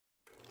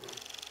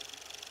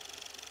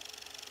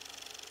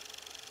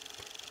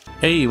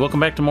Hey, welcome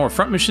back to more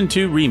Front Mission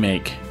 2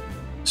 Remake.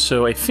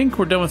 So I think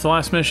we're done with the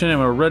last mission and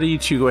we're ready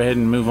to go ahead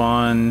and move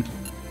on.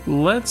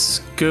 Let's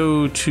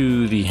go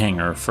to the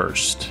hangar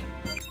first.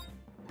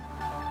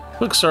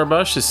 Look,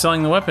 Saribash is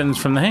selling the weapons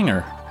from the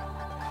hangar.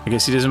 I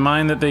guess he doesn't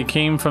mind that they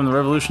came from the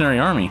Revolutionary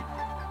Army.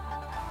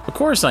 Of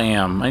course I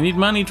am. I need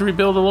money to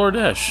rebuild the Lower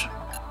Desh.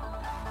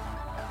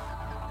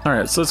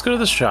 Alright, so let's go to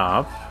the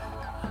shop.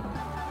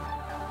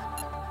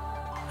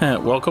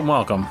 Welcome,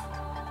 welcome.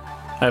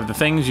 I have the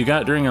things you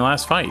got during your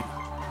last fight.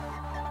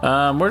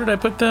 Where did I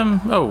put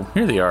them? Oh,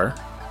 here they are.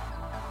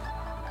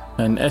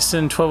 An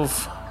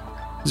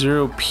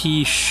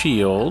SN120P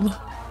shield.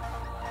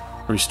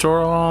 Restore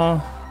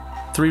all.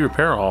 3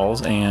 repair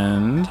halls,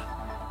 and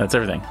that's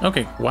everything.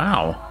 Okay,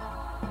 wow.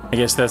 I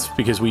guess that's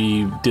because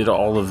we did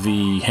all of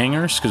the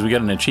hangars, because we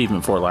got an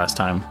achievement for it last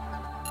time.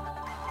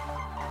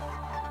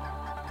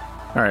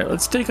 Alright,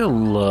 let's take a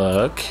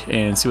look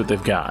and see what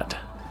they've got.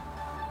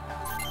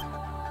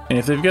 And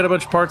if they've got a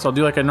bunch of parts, I'll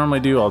do like I normally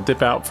do. I'll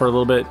dip out for a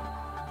little bit,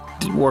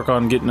 work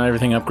on getting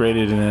everything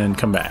upgraded, and then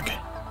come back.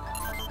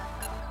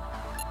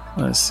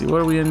 Let's see,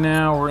 what are we in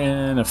now? We're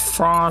in a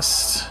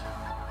frost.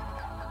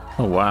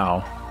 Oh,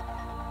 wow.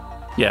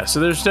 Yeah, so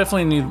there's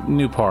definitely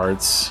new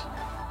parts.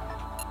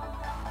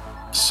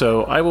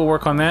 So I will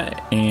work on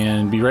that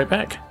and be right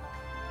back.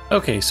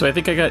 Okay, so I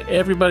think I got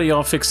everybody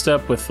all fixed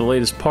up with the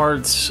latest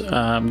parts.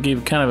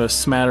 Gave kind of a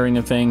smattering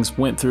of things.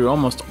 Went through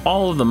almost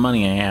all of the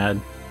money I had.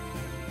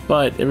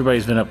 But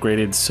everybody's been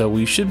upgraded, so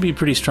we should be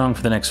pretty strong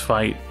for the next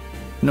fight.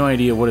 No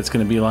idea what it's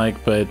going to be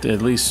like, but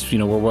at least, you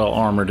know, we're well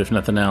armored if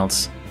nothing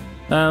else.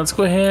 Let's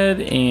go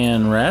ahead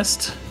and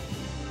rest.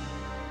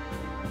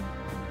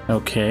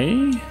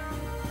 Okay.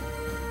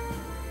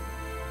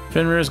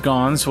 Fenrir is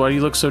gone, so why do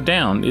you look so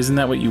down? Isn't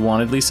that what you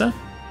wanted, Lisa?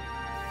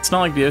 It's not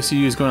like the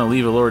OCU is going to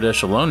leave a Lower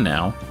Desh alone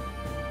now.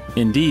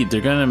 Indeed,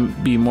 they're going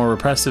to be more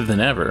repressive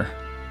than ever.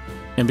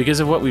 And because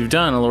of what we've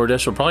done, a Lower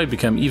Desh will probably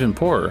become even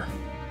poorer.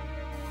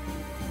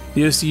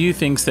 The OCU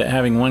thinks that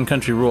having one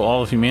country rule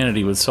all of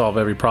humanity would solve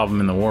every problem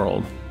in the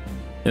world.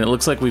 And it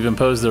looks like we've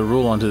imposed their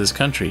rule onto this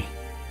country.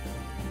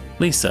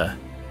 Lisa.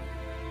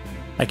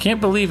 I can't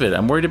believe it.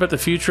 I'm worried about the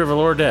future of a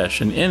Lower Desh,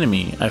 an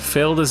enemy. I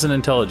failed as an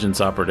intelligence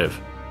operative.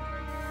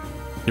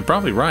 You're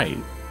probably right.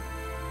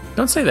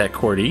 Don't say that,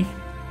 Cordy.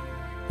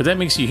 But that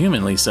makes you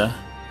human, Lisa.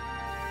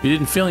 If you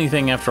didn't feel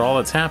anything after all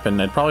that's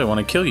happened, I'd probably want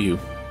to kill you.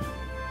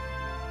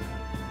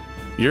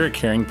 You're a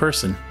caring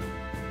person.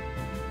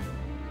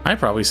 I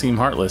probably seem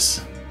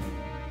heartless.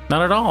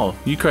 Not at all.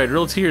 You cried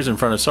real tears in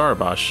front of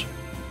Saribash.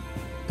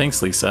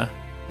 Thanks, Lisa.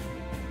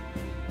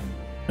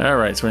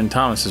 Alright, so we're in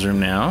Thomas's room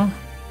now.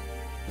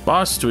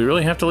 Boss, do we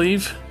really have to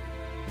leave?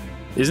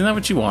 Isn't that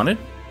what you wanted?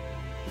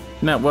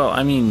 No, well,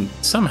 I mean,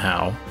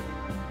 somehow.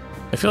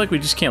 I feel like we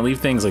just can't leave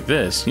things like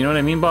this. You know what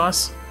I mean,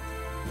 boss?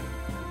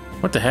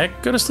 What the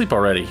heck? Go to sleep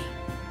already.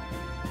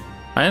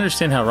 I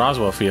understand how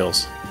Roswell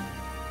feels.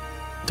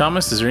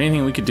 Thomas, is there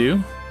anything we could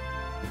do?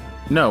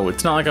 No,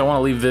 it's not like I want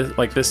to leave this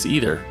like this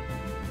either.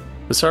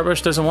 The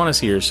Saribash doesn't want us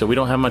here, so we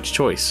don't have much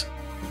choice.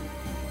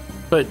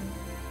 But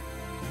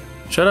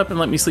shut up and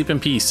let me sleep in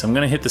peace. I'm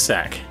gonna hit the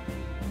sack.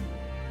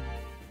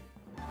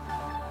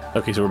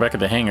 Okay, so we're back at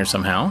the hangar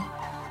somehow.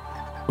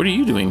 What are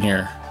you doing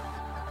here?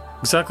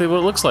 Exactly what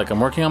it looks like.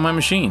 I'm working on my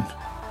machine.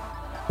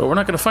 But we're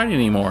not gonna fight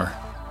anymore.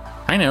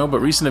 I know,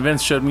 but recent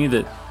events showed me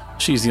that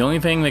she's the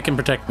only thing that can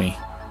protect me.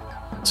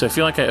 So I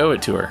feel like I owe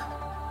it to her.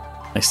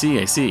 I see,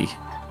 I see.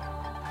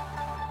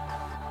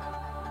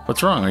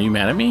 What's wrong? Are you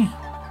mad at me?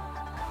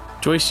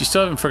 Joyce, you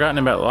still haven't forgotten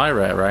about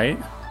Lyra, right?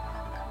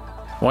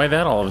 Why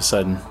that all of a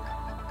sudden?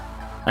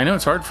 I know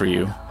it's hard for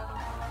you.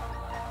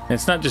 And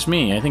it's not just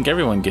me. I think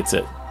everyone gets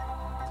it.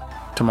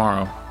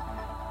 Tomorrow.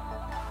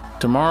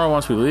 Tomorrow,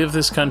 once we leave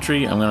this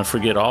country, I'm going to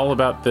forget all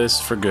about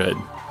this for good.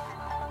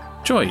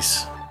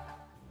 Joyce.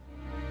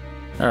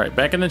 Alright,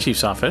 back in the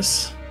chief's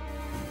office.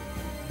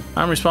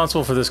 I'm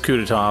responsible for this coup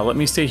d'etat. Let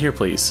me stay here,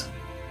 please.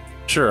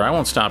 Sure, I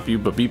won't stop you,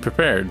 but be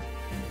prepared.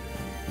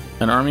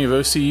 An army of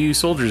OCU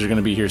soldiers are going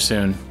to be here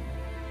soon.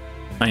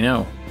 I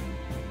know.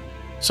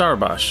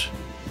 Saribash.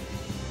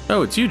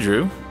 Oh, it's you,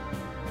 Drew.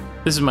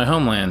 This is my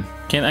homeland.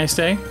 Can't I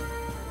stay?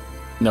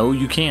 No,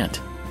 you can't.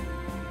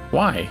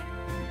 Why?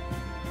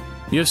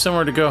 You have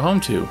somewhere to go home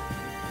to.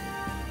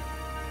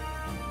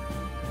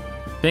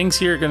 Things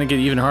here are going to get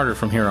even harder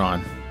from here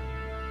on.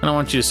 I don't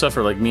want you to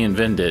suffer like me and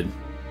Vin did.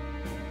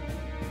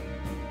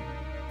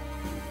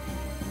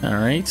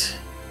 Alright.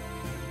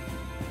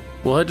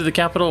 We'll head to the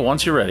capital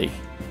once you're ready.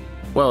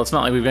 Well, it's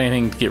not like we've got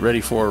anything to get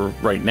ready for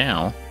right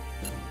now.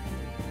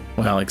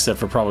 Well, except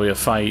for probably a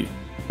fight.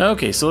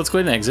 Okay, so let's go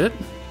ahead and exit.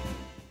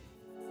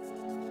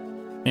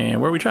 And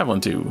where are we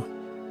traveling to?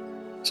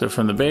 So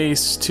from the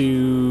base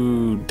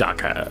to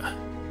Dhaka.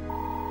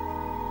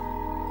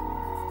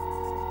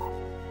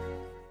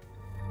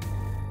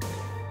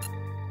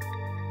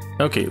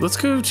 Okay, let's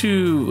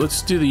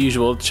do the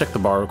usual. Check the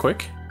bar real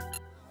quick.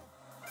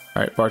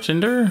 Alright,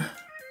 bartender.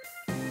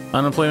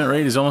 Unemployment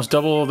rate is almost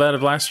double that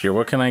of last year.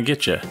 What can I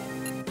get you?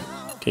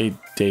 Okay,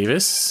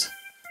 Davis.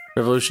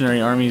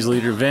 Revolutionary Army's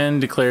leader Ven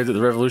declared that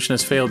the revolution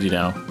has failed you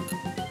now.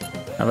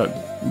 How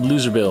about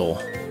Loser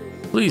Bill?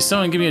 Please,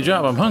 someone give me a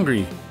job. I'm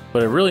hungry,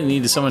 but I really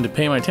need someone to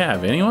pay my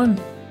tab. Anyone?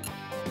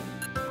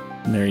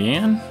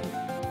 Marianne?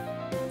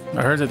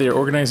 I heard that they are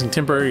organizing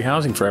temporary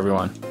housing for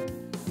everyone.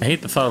 I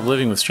hate the thought of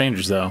living with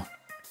strangers, though.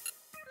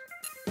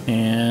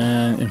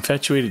 And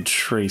Infatuated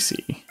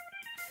Tracy.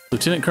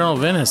 Lieutenant Colonel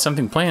Ven has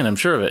something planned, I'm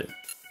sure of it.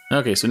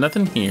 Okay, so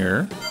nothing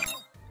here.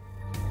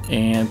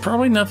 And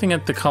probably nothing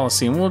at the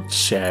Coliseum. We'll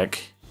check.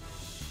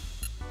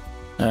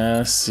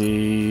 Let's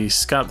see.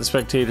 Scott the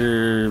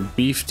Spectator,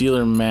 Beef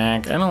Dealer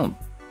Mac. I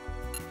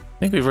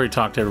think we've already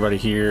talked to everybody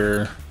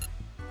here.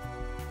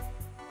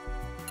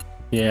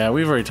 Yeah,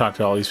 we've already talked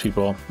to all these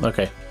people.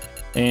 Okay.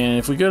 And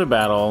if we go to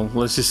battle,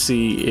 let's just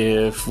see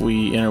if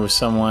we enter with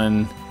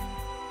someone.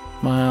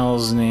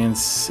 Miles,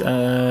 Nancy,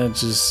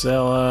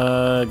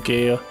 Gisela,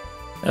 Gail.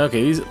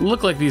 Okay, these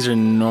look like these are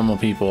normal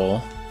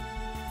people.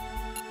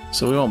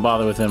 So we won't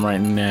bother with them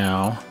right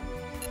now.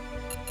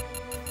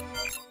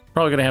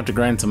 Probably gonna have to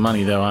grind some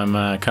money though, I'm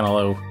kind of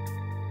low.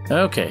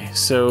 Okay,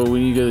 so we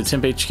need to go to the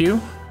Temp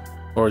HQ?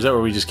 Or is that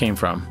where we just came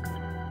from?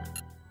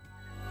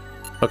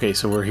 Okay,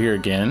 so we're here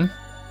again.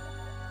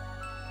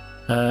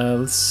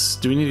 Do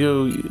we need to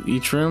go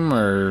each room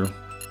or...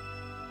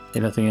 Okay,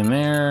 nothing in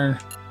there.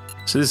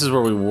 So this is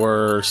where we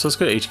were, so let's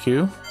go to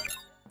HQ.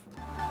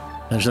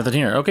 There's nothing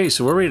here. Okay,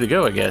 so we're ready to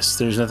go, I guess.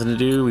 There's nothing to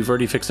do, we've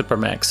already fixed up our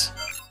mechs.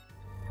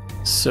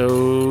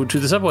 So, to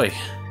the subway.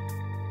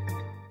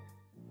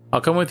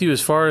 I'll come with you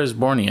as far as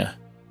Borneo. Have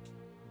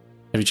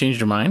you changed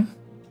your mind?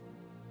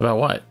 About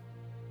what?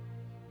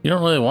 You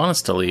don't really want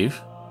us to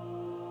leave,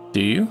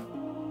 do you?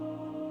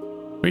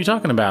 What are you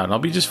talking about? I'll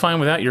be just fine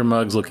without your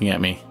mugs looking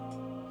at me.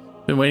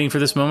 Been waiting for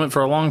this moment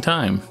for a long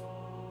time.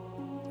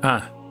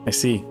 Ah, I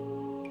see.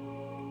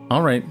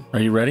 Alright, are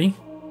you ready?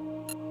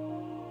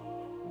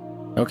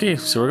 Okay,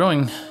 so we're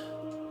going.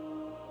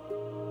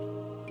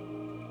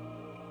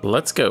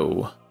 Let's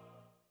go.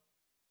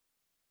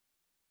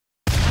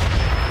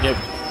 Yep.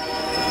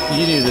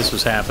 You knew this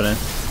was happening.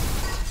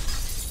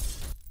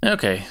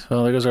 Okay,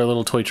 well there goes our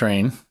little toy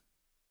train.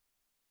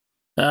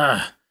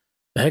 Ah,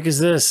 the heck is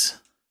this?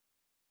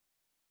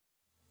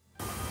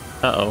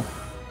 Uh-oh.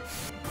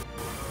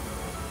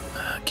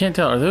 Can't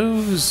tell, are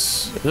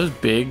those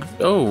big?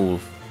 Oh,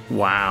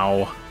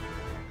 wow.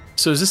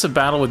 So is this a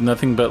battle with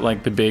nothing but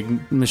like the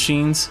big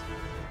machines?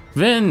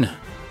 Vin!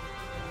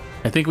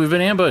 I think we've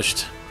been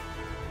ambushed.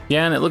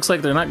 Yeah, and it looks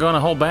like they're not going to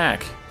hold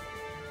back.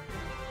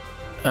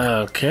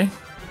 Okay.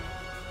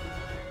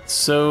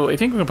 So I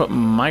think we're gonna put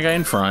my guy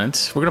in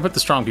front. We're gonna put the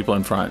strong people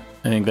in front.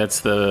 I think that's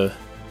the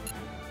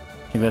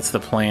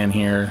plan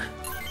here.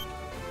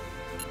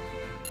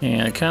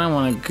 And I kind of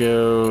want to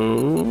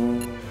go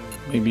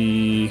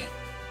maybe.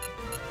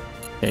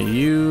 Okay,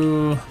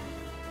 you.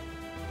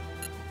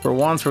 For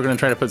once, we're gonna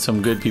try to put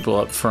some good people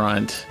up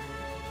front.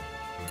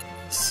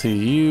 Let's see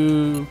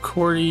you,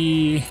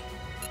 Cordy.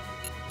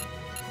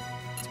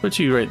 Let's put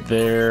you right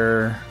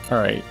there. All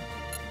right.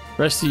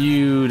 Rest of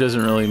you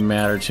doesn't really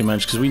matter too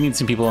much because we need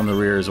some people on the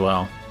rear as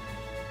well.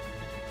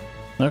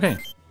 Okay.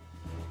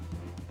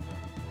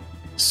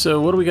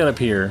 So what do we got up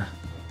here?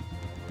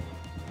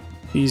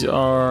 These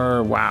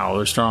are, wow,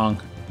 they're strong.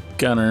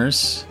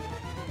 Gunners.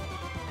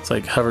 It's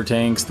like hover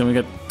tanks. Then we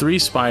got 3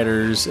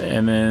 spiders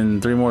and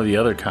then 3 more of the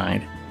other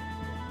kind.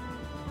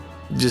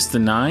 Just the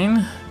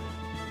 9?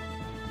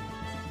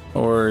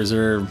 Or is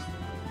there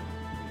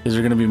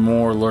gonna be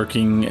more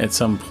lurking at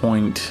some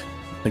point,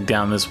 like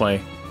down this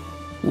way?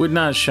 Would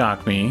not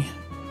shock me.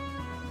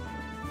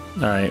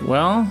 Alright,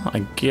 well,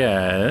 I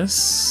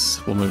guess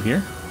we'll move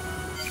here.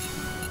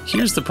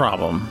 Here's the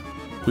problem.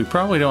 We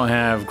probably don't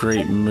have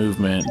great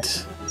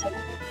movement.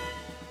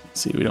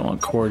 Let's see, we don't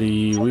want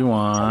Cordy. We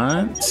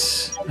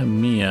want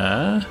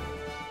Mia.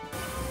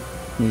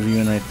 Move you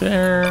in right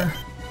there.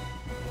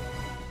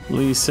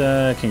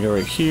 Lisa can go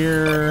right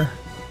here.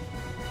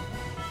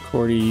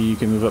 Cordy, you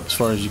can move up as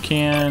far as you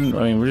can.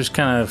 I mean, we're just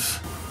kind of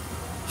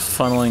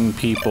funneling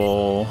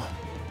people.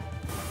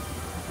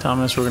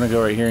 Thomas, we're gonna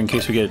go right here in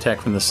case we get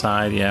attacked from the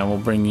side. Yeah, we'll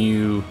bring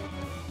you.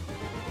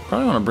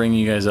 Probably want to bring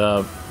you guys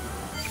up.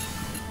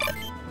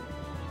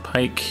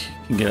 Pike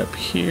can get up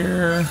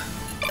here.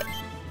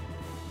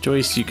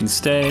 Joyce, you can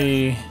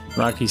stay.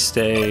 Rocky,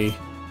 stay.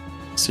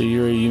 So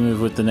you move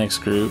with the next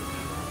group.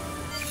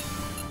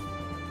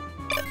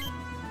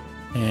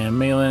 And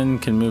Malin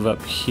can move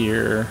up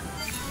here.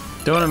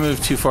 Don't want to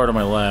move too far to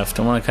my left.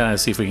 I want to kind of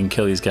see if we can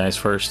kill these guys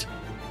first.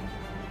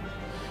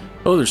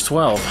 Oh, there's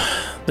 12.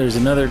 There's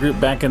another group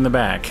back in the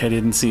back. I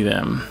didn't see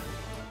them.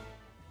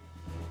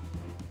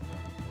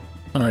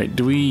 Alright,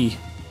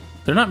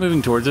 they're not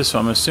moving towards us, so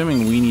I'm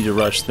assuming we need to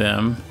rush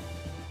them.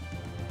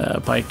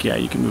 Pike, yeah,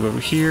 you can move over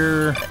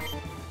here.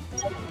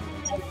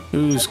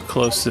 Who's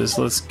closest?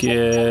 Let's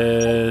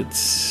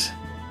get...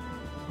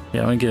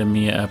 Yeah, I'm gonna get a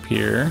Mia up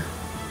here.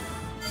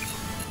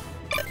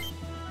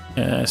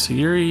 So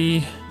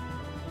Yuri...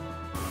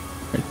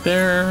 Right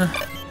there.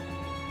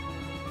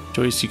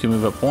 Joyce, you can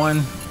move up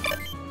 1.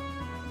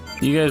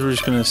 You guys were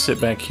just gonna sit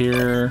back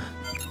here.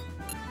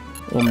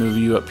 we'll move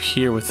you up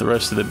here with the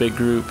rest of the big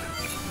group.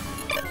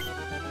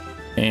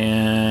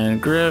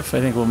 And Griff,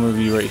 I think we'll move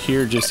you right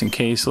here just in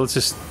case. Let's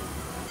just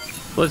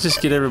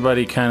get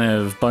everybody kind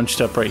of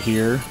bunched up right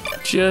here,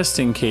 just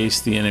in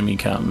case the enemy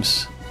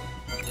comes.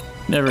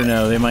 Never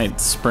know, they might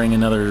spring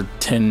another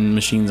 10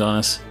 machines on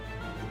us.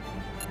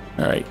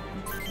 Alright.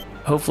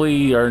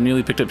 Hopefully our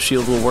newly picked up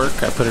shield will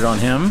work. I put it on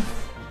him.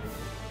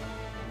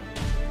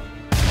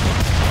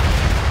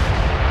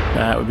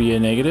 That would be a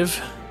negative.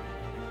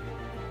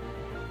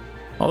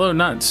 Although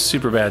not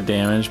super bad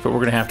damage, but we're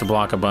gonna have to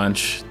block a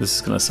bunch. This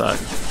is gonna suck.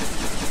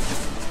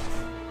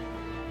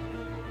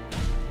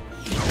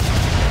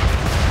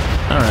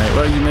 Alright,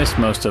 well you missed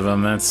most of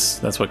them.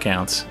 That's what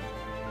counts.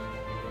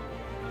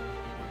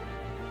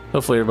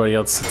 Hopefully everybody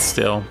else sits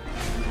still.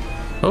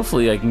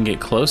 Hopefully I can get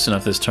close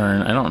enough this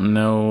turn. I don't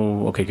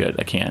know. Okay, good.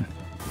 I can.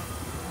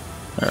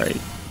 Alright.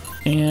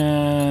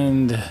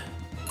 And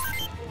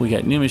we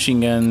got new machine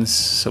guns,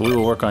 so we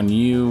will work on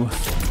you.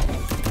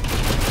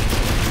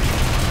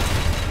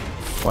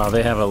 Wow,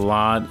 they have a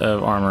lot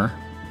of armor.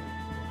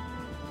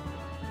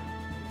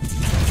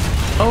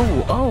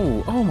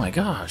 Oh my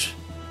gosh.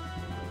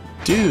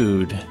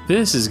 Dude,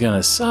 this is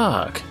gonna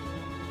suck.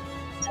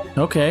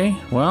 Okay,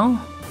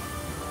 well.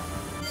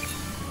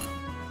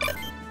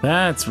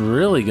 That's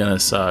really gonna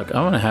suck.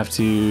 I'm gonna have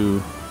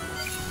to...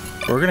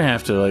 We're gonna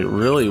have to, like,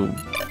 really...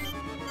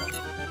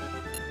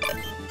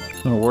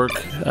 work,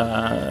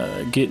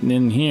 getting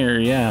in here,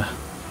 yeah.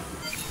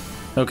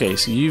 Okay,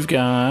 so you've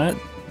got...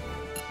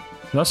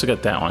 We also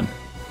got that one.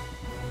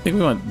 I think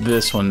we want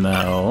this one,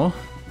 though.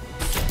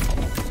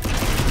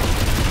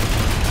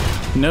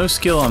 No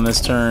skill on this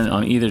turn,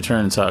 on either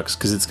turn sucks,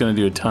 because it's going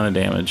to do a ton of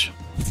damage.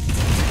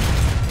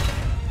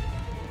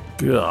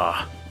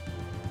 Ugh.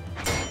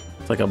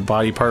 It's like a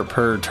body part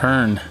per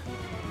turn.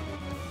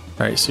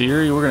 Alright, so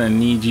Yuri, we're going to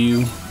need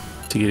you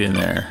to get in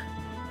there.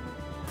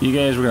 You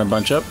guys, we're going to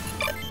bunch up.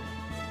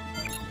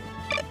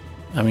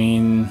 I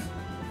mean,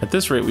 at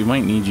this rate, we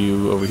might need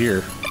you over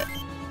here.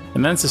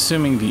 And that's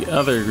assuming the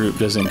other group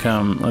doesn't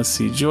come. Let's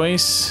see,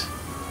 Joyce.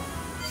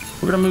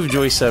 We're gonna move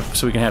Joyce up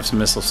so we can have some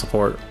missile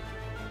support.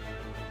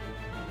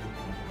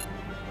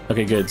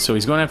 Okay, good. So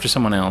he's going after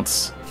someone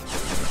else.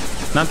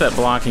 Not that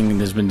blocking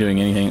has been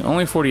doing anything.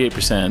 Only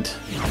 48%.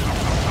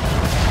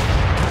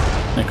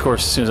 And of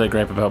course, as soon as I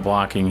gripe about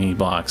blocking, he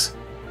blocks.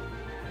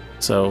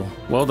 So,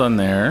 well done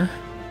there.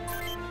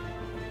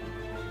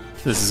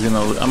 This is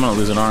gonna... I'm gonna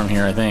lose an arm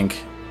here, I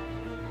think.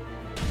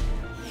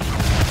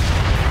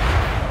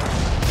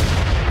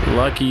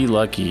 Lucky,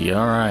 lucky.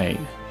 Alright.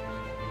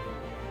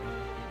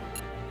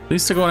 At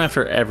least they're going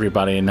after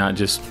everybody and not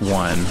just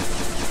one.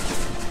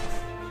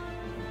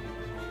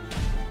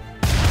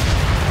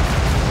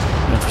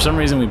 And for some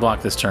reason we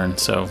blocked this turn,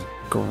 so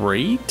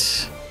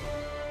great.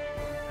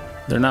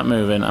 They're not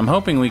moving. I'm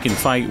hoping we can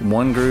fight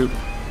one group,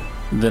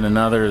 then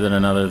another, then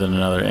another, then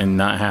another, and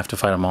not have to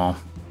fight them all.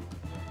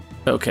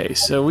 Okay,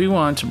 so we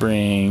want to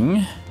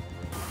bring...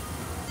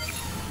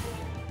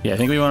 Yeah, I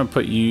think we want to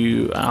put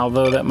you,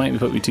 although that might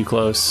put me too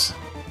close.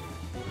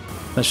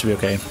 That should be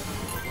okay.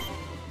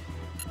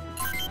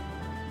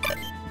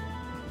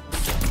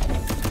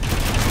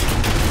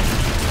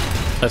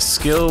 A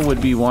skill would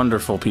be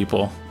wonderful,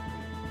 people.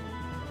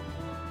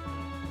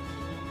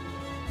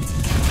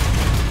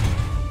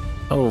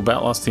 Oh,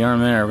 about lost the arm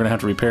there. We're gonna have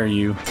to repair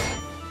you.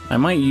 I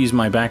might use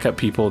my backup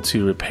people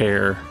to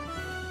repair.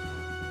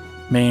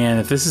 Man,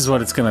 if this is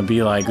what it's gonna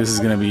be like, this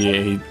is gonna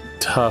be a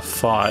tough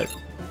fought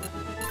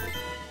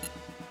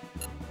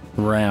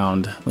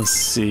round. Let's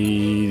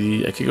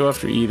see. I could go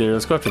after either.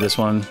 Let's go after this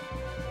one.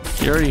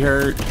 You're already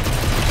hurt.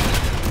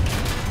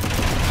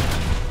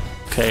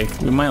 Okay,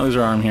 we might lose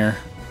our arm here.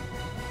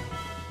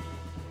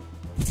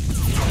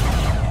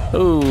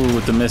 Oh,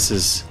 with the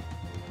misses.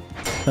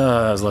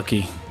 Oh, that was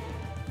lucky.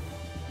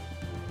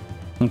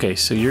 Okay,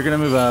 so you're gonna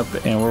move up,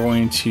 and we're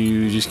going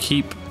to just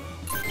keep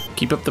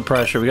up the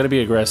pressure. We gotta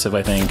be aggressive,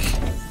 I think.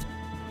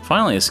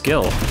 Finally, a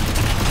skill.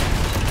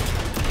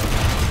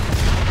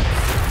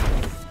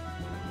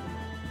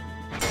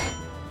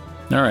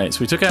 Alright, so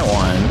we took out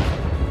one.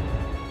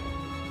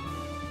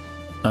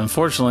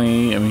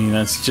 Unfortunately, I mean,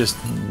 that's just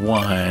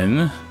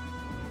one.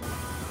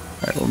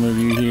 Alright, we'll move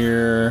you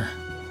here.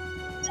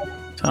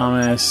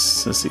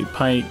 Thomas, let's see,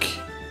 Pike.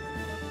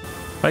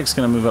 Pike's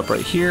gonna move up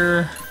right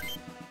here.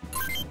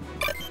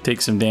 Take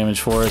some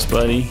damage for us,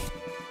 buddy.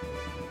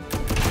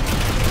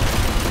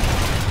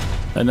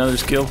 Another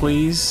skill,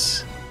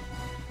 please.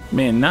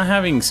 Man, not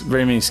having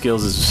very many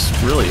skills is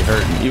really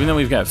hurting, even though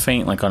we've got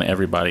feint like on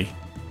everybody.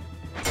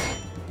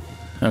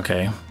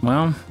 Okay,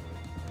 well,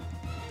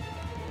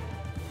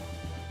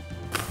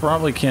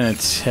 probably can't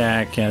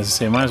attack. As I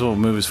say, might as well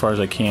move as far as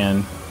I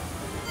can.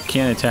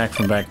 Can't attack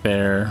from back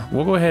there.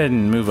 We'll go ahead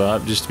and move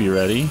up just to be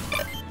ready.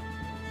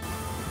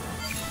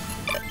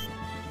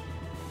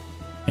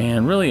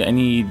 And really, I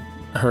need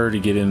her to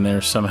get in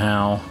there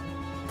somehow.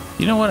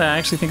 You know what I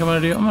actually think I'm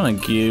going to do? I'm going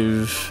to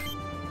give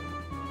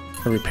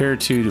a repair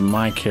 2 to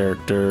my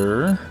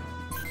character.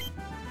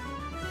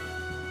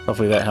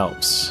 Hopefully that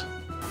helps.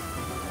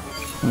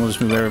 And we'll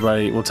just move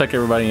everybody. We'll tuck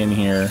everybody in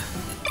here.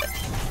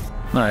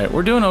 Alright,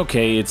 we're doing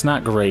okay. It's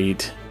not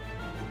great.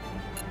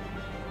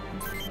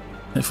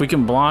 If we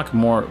can block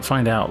more,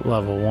 find out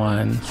level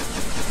 1. I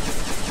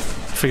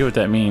forget what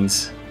that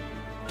means.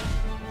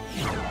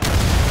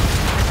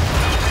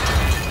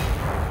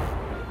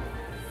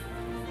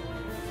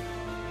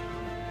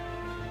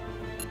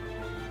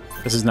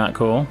 This is not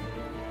cool.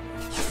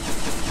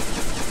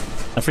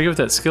 I forget what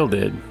that skill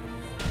did.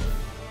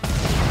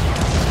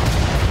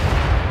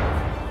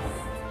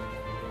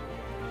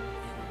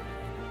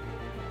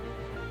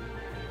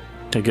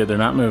 Okay, good, they're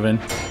not moving.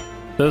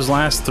 Those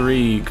last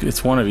 3,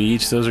 it's one of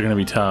each, those are gonna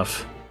be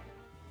tough.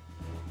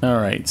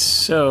 Alright,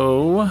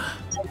 so...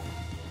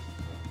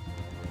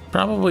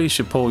 probably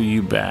should pull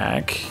you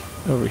back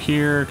over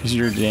here, because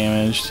you're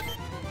damaged.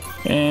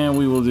 And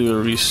we will do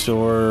a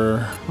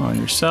restore on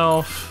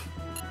yourself.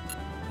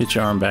 Get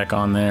your arm back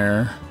on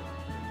there.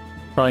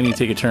 Probably need to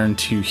take a turn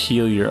to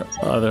heal your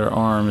other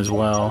arm as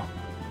well.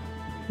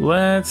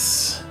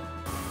 Let's...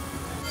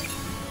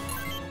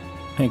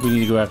 I think we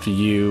need to go after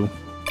you.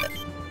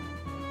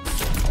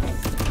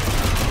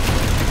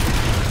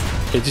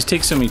 It just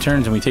takes so many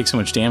turns and we take so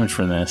much damage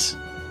from this.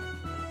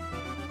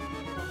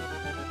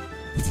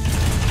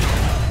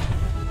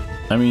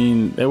 I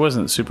mean, it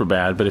wasn't super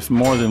bad, but if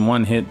more than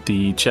one hit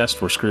the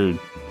chest, we're screwed.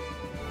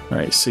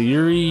 Alright, so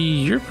Yuri,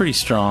 you're pretty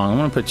strong. I'm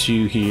gonna put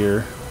you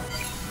here.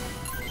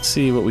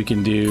 See what we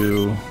can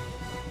do.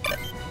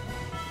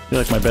 You're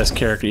like my best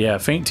character. Yeah,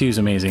 Feint 2 is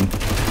amazing.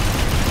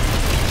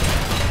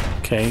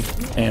 Okay,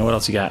 and what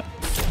else you got?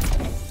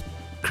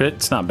 Crit,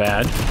 it's not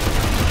bad.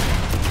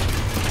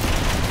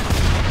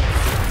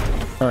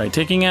 Alright,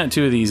 taking out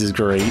 2 of these is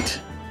great.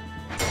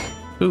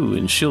 Ooh,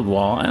 and shield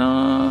wall.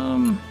 I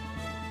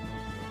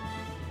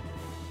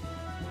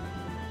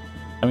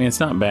mean, it's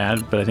not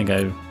bad, but I think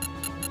I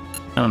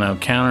don't know,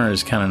 counter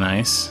is kind of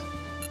nice.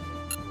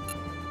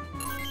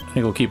 I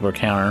think we'll keep our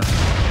counter.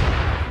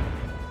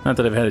 Not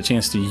that I've had a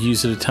chance to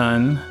use it a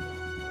ton.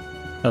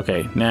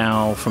 Okay,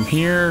 now from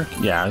here,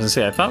 yeah, as I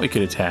say, I thought we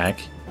could attack.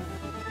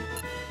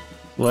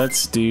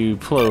 Let's do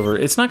Plover.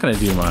 It's not going to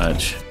do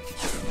much.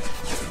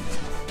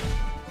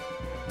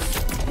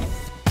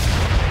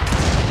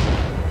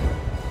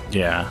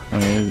 Yeah, I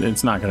mean,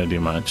 it's not going to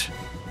do much.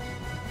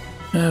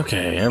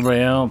 Okay, everybody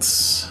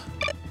else.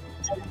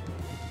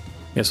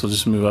 Guess we'll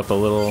just move up a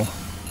little.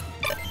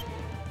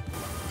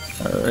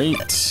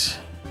 Alright.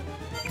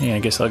 Yeah, I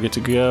guess I'll get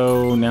to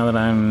go now that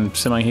I'm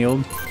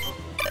semi-healed.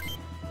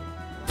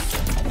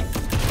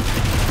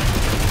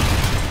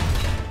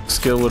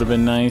 Skill would have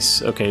been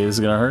nice. Okay, this is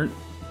gonna hurt.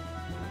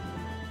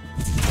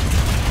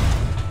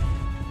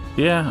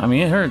 Yeah, I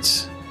mean, it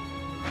hurts.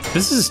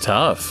 This is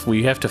tough.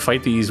 We have to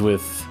fight these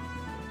with,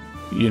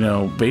 you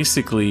know,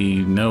 basically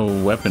no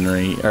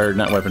weaponry, or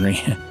not weaponry,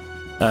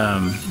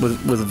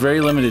 with very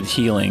limited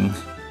healing.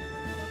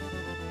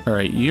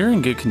 Alright, you're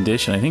in good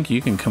condition. I think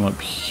you can come up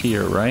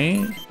here,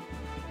 right?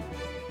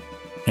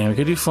 And we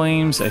could do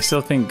flames. I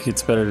still think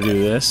it's better to do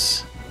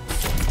this.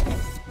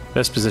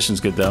 Best position's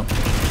good, though.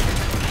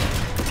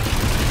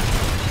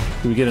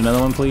 Can we get another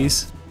one,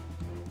 please?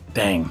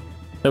 Dang.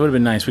 That would have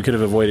been nice. We could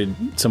have avoided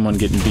someone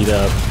getting beat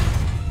up.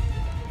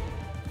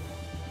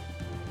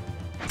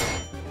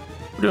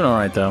 We're doing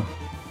alright, though.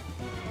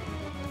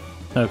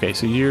 Okay,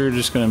 so you're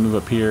just going to move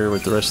up here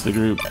with the rest of the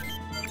group.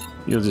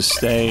 You'll just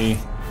stay.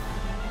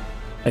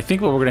 I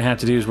think what we're going to have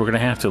to do is we're going to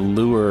have to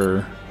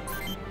lure...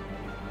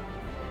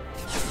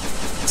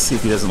 Let's see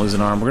if he doesn't lose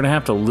an arm. We're going to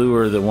have to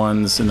lure the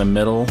ones in the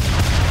middle.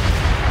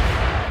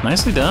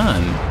 Nicely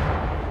done.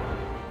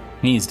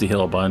 He needs to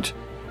heal a bunch.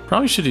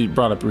 Probably should have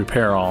brought up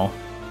Repair All.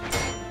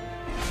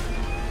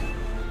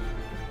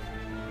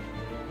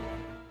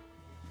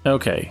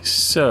 Okay,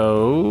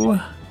 so...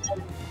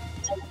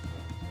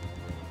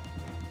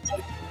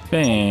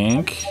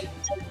 I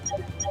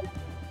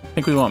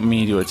think we want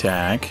me to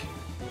attack.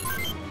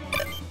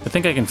 I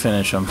think I can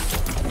finish him.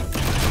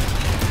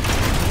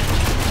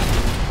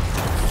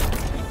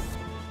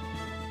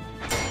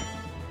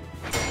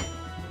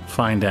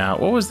 Find out.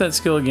 What was that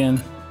skill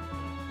again?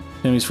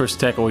 Enemy's first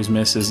attack always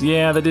misses.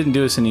 Yeah, that didn't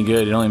do us any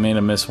good. It only made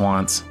him miss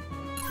once.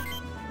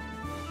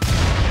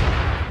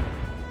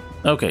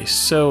 Okay,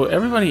 so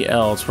everybody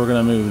else, we're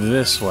gonna move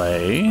this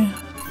way.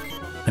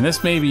 And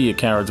this may be a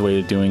coward's way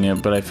of doing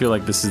it, but I feel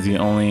like this is the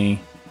only...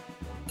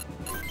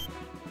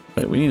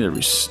 Wait, we need to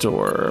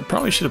restore.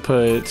 Probably should have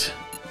put...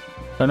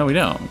 Oh, no, we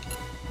don't.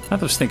 I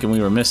was thinking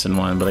we were missing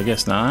one, but I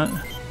guess not.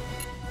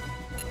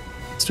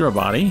 Let's do our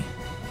body.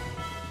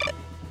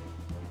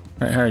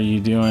 Alright, how are you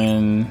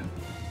doing?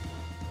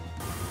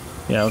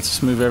 Yeah, let's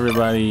just move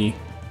everybody.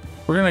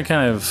 We're gonna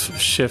kind of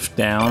shift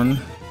down.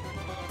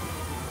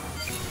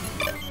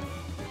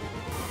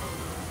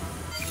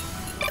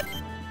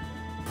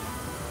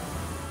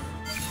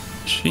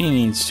 She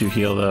needs to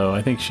heal, though.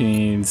 I think she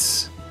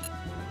needs...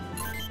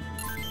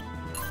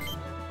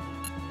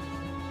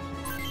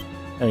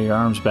 There, your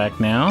arm's back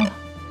now.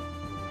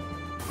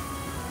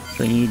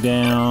 Bring you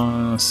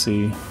down. Let's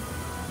see.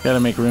 Gotta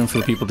make room for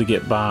the people to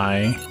get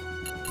by.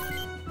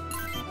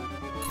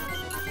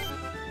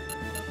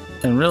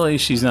 And really,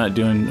 she's not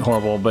doing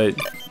horrible, but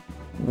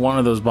one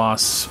of those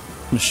boss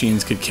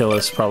machines could kill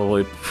us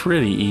probably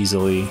pretty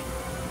easily.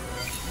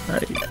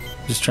 Alright,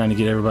 just trying to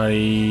get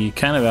everybody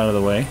kind of out of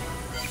the way.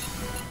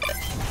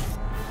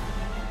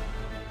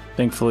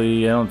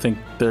 Thankfully, I don't think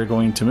they're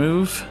going to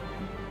move.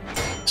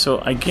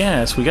 So I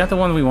guess we got the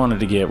one we wanted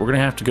to get. We're going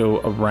to have to go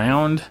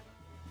around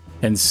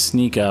and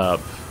sneak up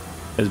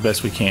as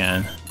best we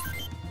can.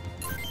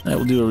 I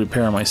will do a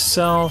repair on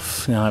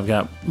myself. Now I've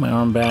got my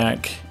arm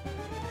back.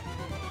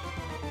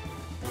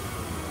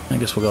 I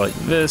guess we'll go like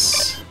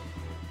this.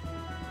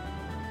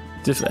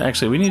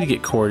 Actually, we need to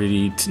get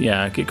Cordy.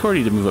 Yeah, get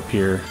Cordy to move up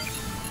here.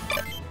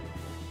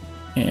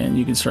 And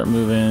you can start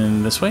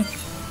moving this way.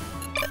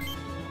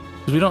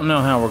 Because we don't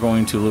know how we're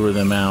going to lure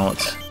them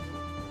out.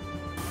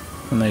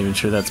 I'm not even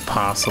sure that's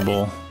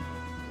possible.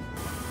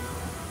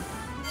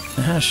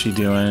 How's she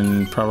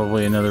doing?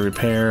 Probably another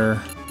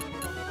repair.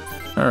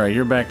 Alright,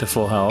 you're back to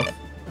full health.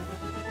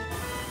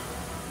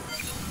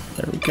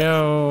 There we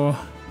go.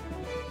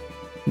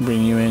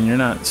 Bring you in. You're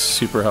not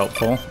super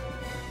helpful.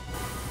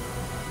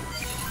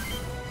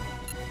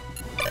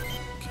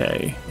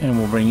 Okay, and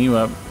we'll bring you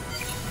up.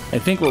 I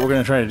think what we're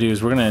going to try to do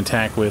is we're going to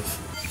attack with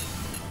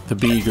the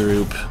B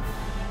group.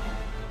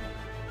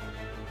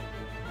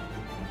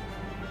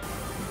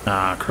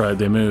 Ah, crud,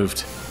 they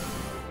moved.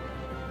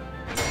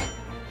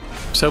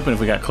 I was hoping if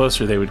we got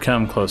closer they would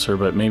come closer,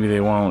 but maybe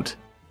they won't.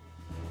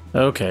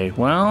 Okay,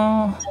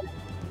 well...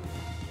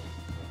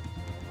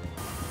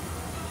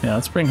 yeah,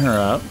 let's bring her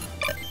up.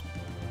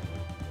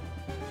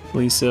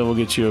 Lisa, we'll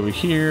get you over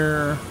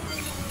here.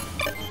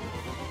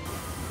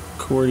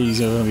 Cordy's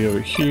gonna be over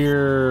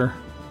here.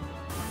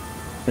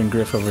 Bring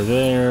Griff over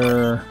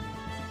there.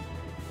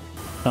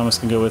 Thomas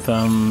can go with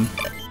them.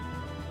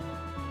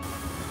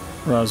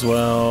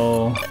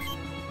 Roswell.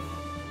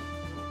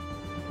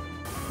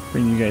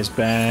 Bring you guys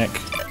back.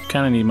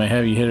 Kind of need my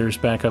heavy hitters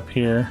back up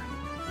here.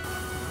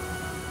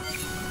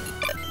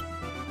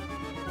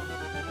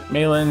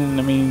 Malin,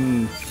 I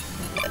mean...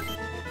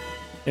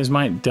 is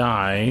might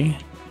die.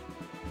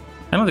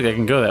 I don't think I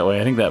can go that way.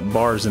 I think that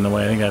bar's in the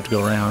way. I think I have to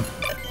go around.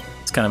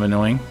 It's kind of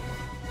annoying.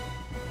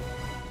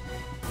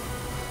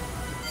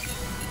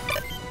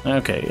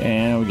 Okay,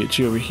 and we get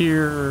you over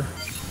here.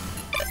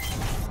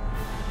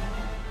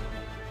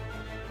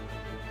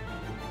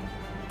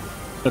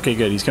 Okay,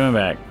 good. He's coming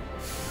back.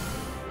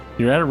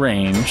 You're out of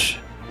range.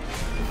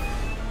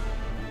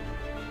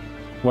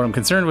 What I'm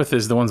concerned with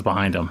is the ones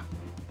behind him.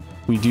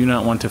 We do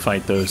not want to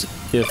fight those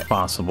if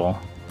possible.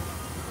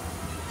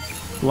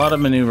 A lot of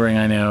maneuvering,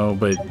 I know,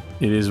 but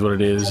it is what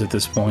it is at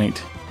this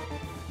point.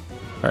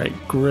 Alright,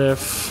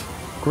 Griff.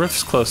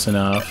 Griff's close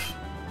enough.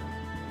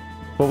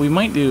 What we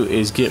might do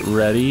is get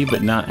ready,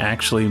 but not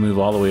actually move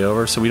all the way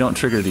over, so we don't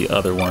trigger the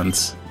other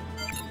ones.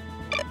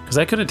 Because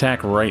I could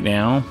attack right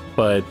now,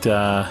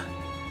 but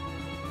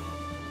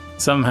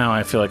somehow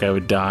I feel like I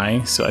would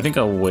die, so I think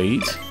I'll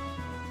wait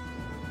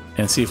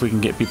and see if we can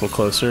get people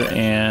closer.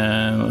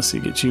 And let's see,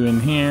 get you in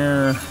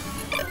here.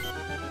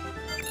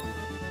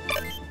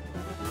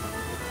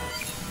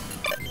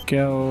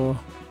 Go.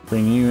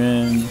 Bring you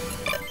in.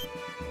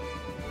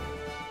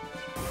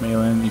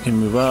 Malin, you can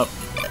move up.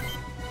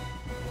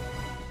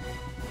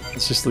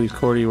 Let's just leave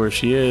Cordy where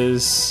she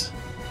is.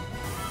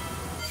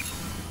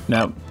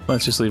 Nope,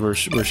 let's just leave her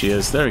where she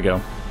is. There we go.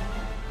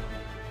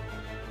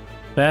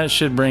 That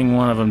should bring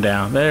one of them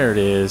down. There it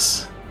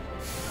is.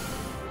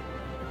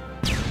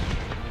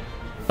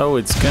 Oh,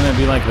 it's gonna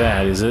be like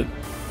that, is it?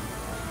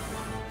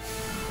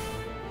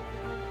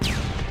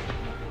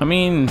 I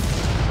mean,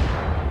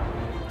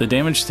 the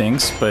damage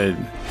stinks, but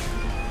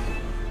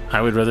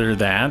I would rather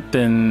that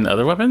than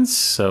other weapons,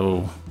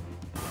 so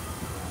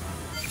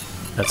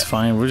that's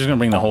fine. We're just gonna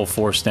bring the whole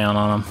force down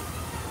on them.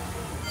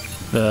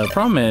 The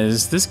problem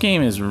is, this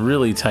game is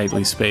really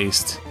tightly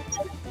spaced.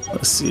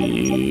 Let's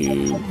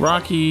see,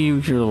 Rocky,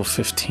 you're level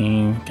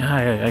 15.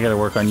 I gotta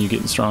work on you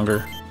getting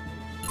stronger.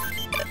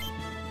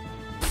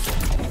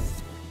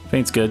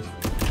 Faint's good.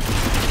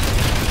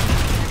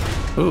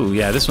 Ooh,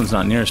 yeah, this one's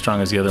not near as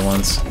strong as the other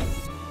ones.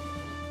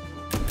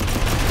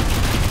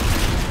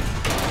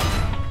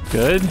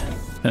 Good.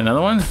 And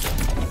another one?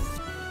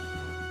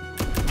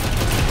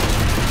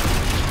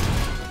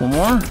 One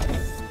more?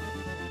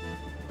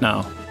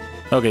 No.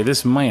 Okay,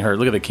 this might hurt.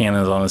 Look at the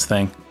cannons on this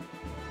thing.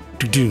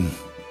 Doo-doo.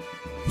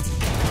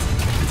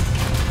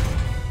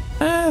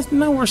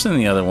 Not worse than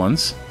the other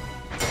ones.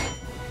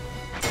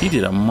 He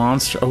did a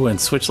monster. Oh, and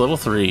switch level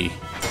 3.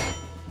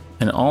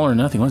 And all or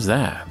nothing. What's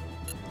that?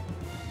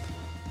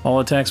 All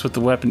attacks with the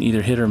weapon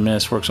either hit or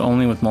miss. Works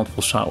only with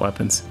multiple shot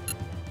weapons.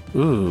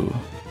 Ooh.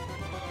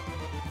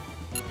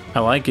 I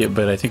like it,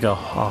 but I think I'll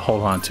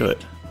hold on to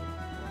it.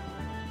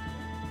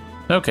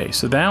 Okay,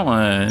 so that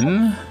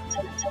one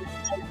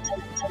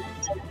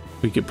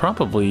we could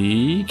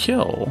probably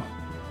kill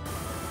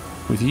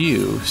with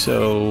you.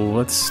 So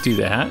let's do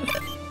that.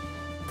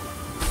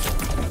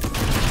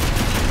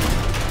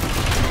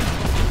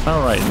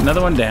 Alright,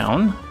 another one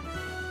down.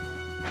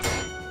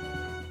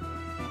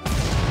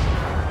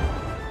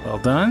 Well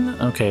done.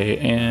 Okay,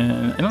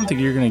 and I don't think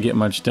you're going to get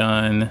much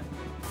done.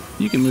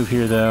 You can move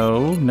here,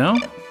 though. No?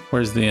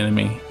 Where's the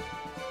enemy?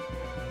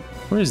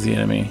 Where's the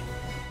enemy?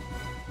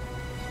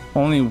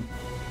 Only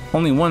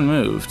one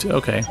moved.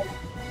 Okay.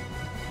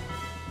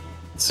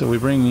 So we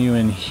bring you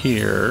in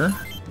here.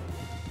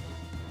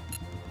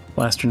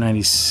 Blaster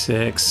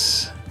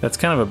 96. That's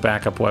kind of a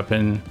backup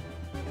weapon.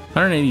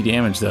 180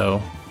 damage,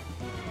 though.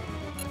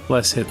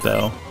 Less hit,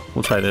 though.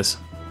 We'll try this.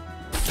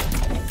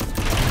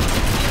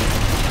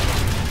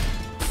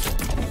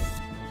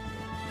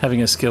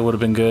 Having a skill would have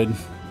been good.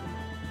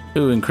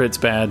 Ooh, and crit's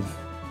bad.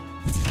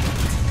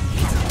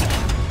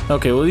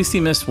 Okay, well, at least he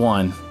missed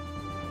one.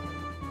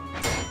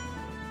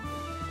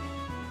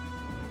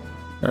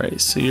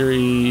 Alright, so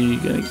Yuri,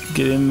 gonna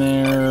get in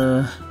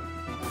there.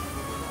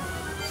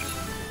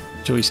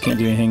 Joyce can't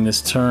do anything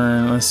this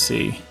turn. Let's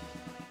see.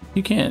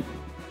 You can't.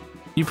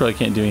 You probably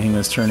can't do anything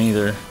this turn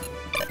either.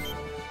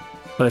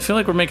 But I feel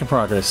like we're making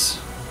progress.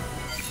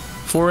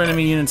 4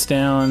 enemy units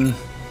down.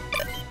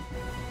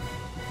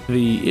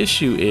 The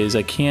issue is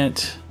I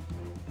can't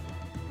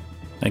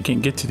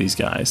get to these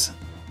guys.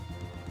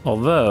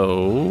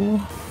 Although...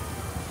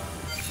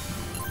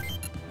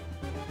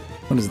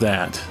 What is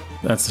that?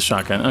 That's the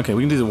shotgun. Okay,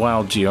 we can do the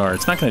wild GR.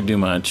 It's not going to do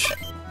much.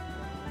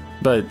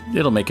 But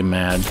it'll make him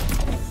mad.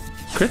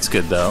 Crit's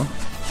good, though.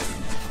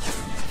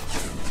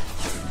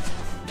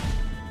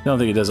 I don't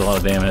think it does a lot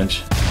of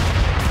damage.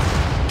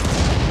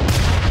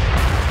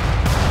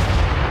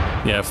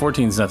 Yeah,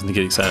 14's nothing to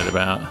get excited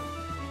about.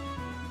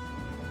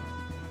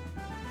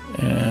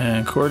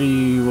 And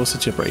Cordy, we'll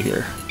set you up right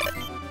here.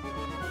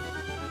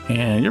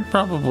 And you're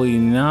probably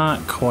not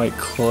quite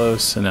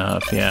close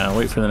enough. Yeah,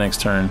 wait for the next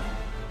turn.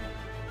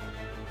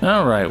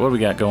 Alright, what do we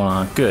got going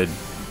on? Good.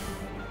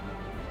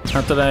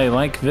 Not that I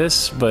like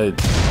this, but...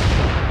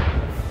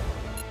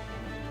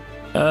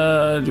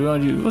 do we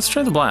want to do... Let's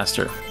try the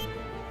blaster.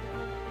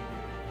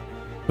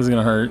 This is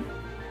gonna hurt.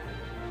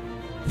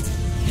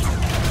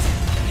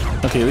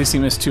 Okay, at least he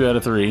missed 2 out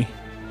of 3.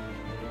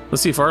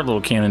 Let's see if our little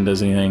cannon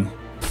does anything.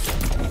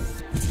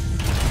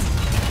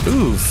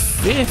 Ooh,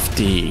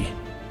 50!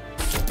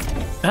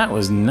 That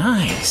was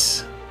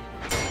nice.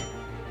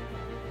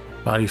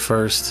 Body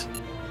first.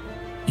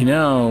 You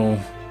know,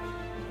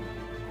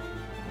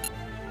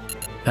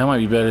 that might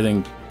be better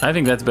than... I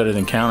think that's better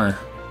than counter.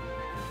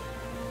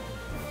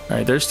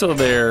 Alright, they're still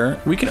there.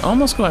 We can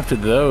almost go after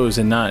those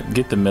and not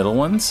get the middle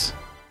ones.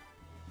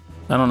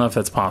 I don't know if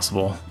that's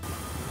possible.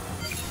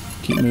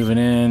 Keep moving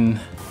in.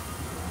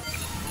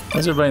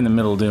 How's everybody in the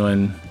middle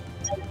doing?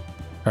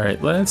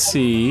 Alright, let's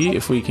see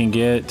if we can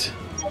get...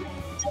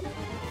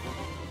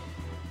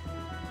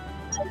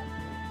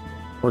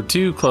 We're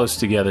too close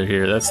together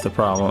here. That's the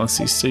problem. Let's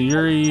see.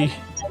 Sayuri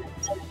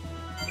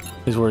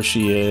is where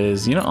she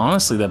is. You know,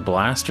 honestly, that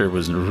blaster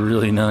was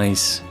really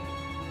nice.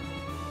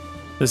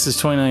 This is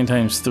 29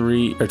 times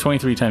 3, or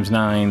 23 times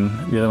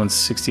 9. The other one's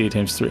 68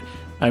 times 3.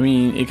 I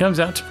mean, it comes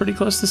out to pretty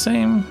close to the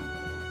same.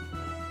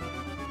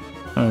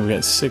 Oh, we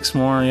got 6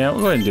 more. Yeah,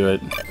 we'll go ahead and do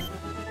it.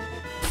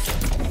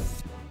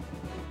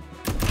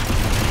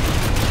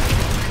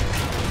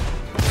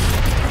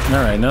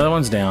 Alright, another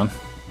one's down.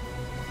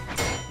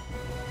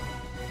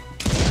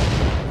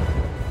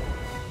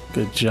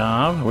 Good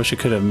job. I wish I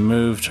could have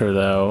moved her,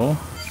 though.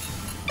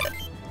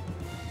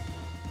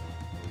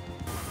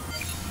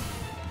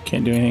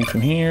 Can't do anything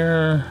from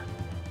here.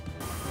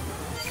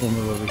 We'll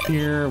move over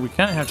here. We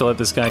kind of have to let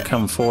this guy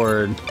come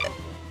forward.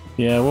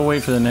 Yeah, we'll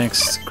wait for the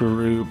next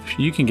group.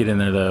 You can get in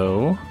there,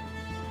 though.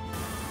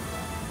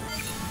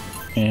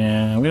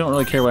 And we don't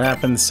really care what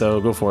happens,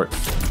 so go for it.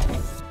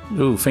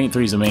 Ooh, Feint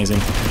 3 is amazing.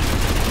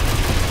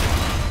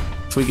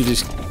 If we could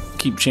just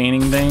keep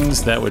chaining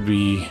things, that would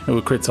be... Oh,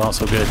 crit's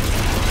also good.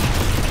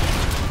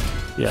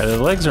 Yeah,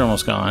 the legs are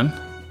almost gone.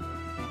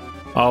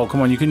 Oh, come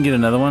on, you couldn't get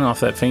another one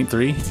off that Feint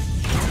 3?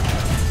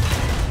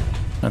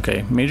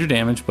 Okay, major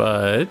damage,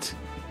 but...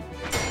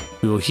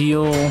 We will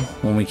heal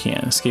when we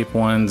can. Escape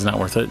 1's not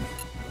worth it.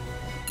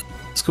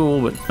 It's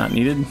cool, but not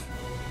needed.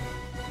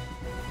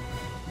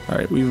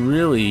 Alright, we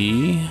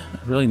really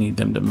need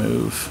them to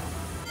move.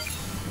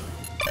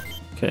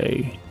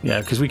 Okay,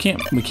 yeah, because we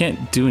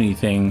can't do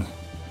anything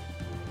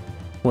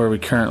where we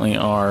currently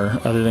are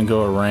other than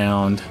go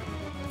around.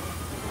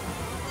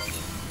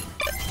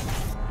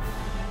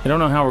 I don't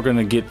know how we're going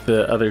to get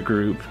the other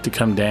group to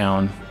come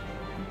down.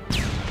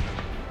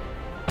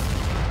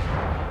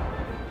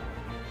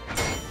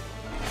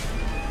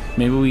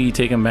 Maybe we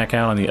take them back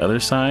out on the other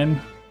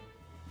side.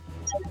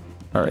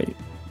 All right,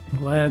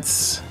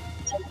 let's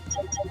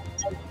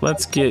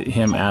get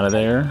him out of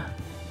there.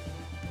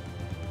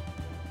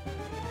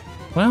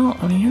 Well,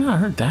 I mean, you're not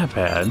hurt that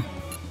bad.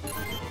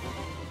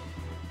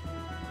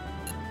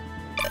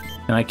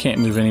 And I can't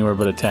move anywhere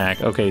but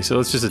attack. Okay, so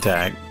let's just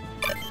attack.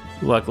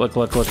 Luck, luck,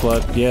 luck, luck,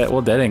 luck. Yeah,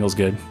 well, dead angle's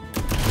good.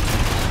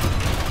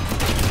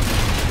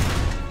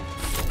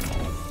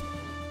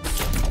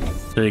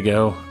 There you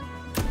go.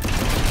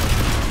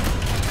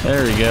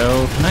 There we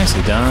go.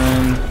 Nicely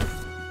done.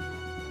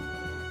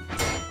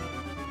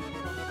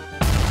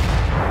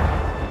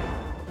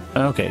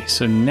 Okay,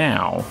 so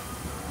now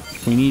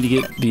we need to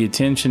get the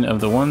attention of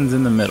the ones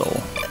in the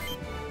middle.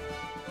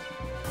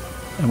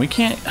 And we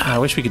can't... I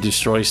wish we could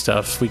destroy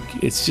stuff.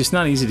 It's just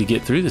not easy to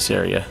get through this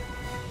area.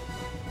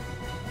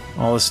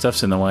 All this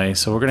stuff's in the way,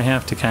 so we're going to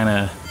have to kind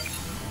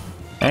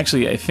of...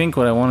 Actually, I think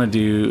what I want to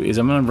do is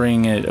I'm going to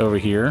bring it over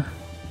here.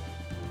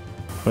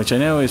 Which I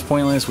know is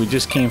pointless, we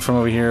just came from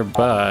over here,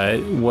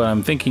 but what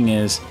I'm thinking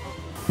is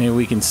maybe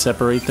we can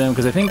separate them,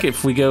 because I think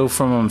if we go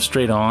from them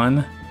straight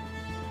on,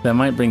 that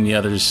might bring the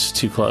others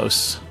too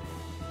close.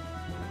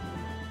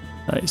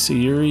 Alright, so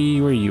Yuri,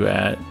 where are you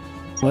at?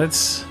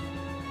 Let's...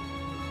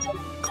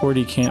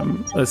 Cordy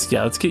can't... Let's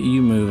get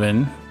you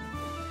moving.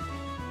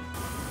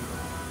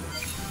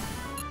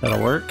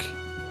 That'll work.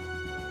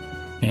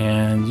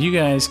 And you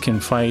guys can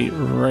fight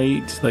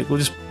right... Like, we'll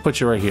just put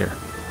you right here.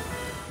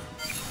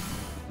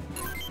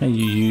 How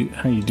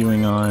you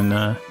doing on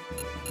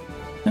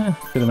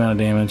good amount of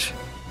damage.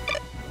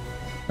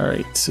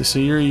 Alright, so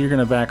you're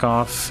gonna back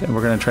off and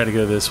we're gonna try to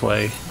go this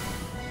way.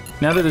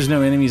 Now that there's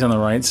no enemies on the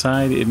right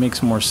side, it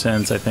makes more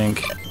sense, I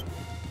think,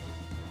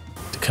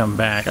 to come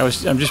back.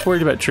 I'm just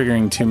worried about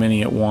triggering too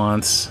many at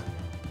once,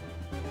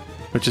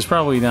 which is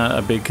probably not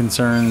a big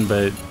concern,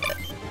 but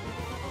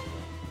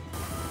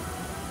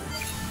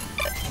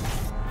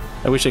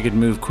I wish I could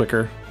move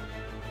quicker.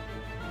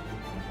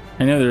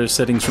 I know there are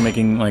settings for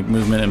making like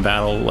movement and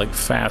battle like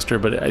faster,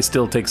 but it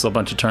still takes a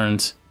bunch of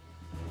turns.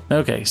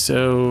 Okay,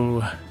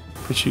 so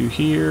put you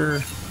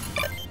here.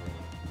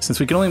 Since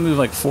we can only move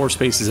like 4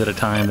 spaces at a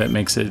time, that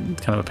makes it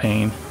kind of a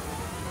pain.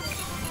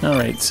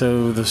 Alright,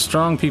 so the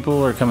strong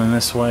people are coming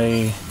this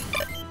way.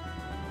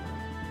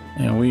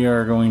 And we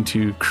are going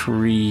to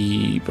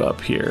creep up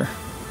here.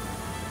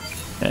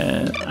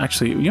 And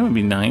actually, you know what would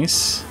be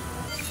nice?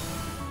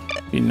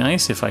 It'd be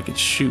nice if I could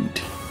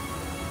shoot.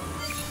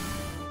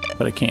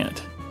 But I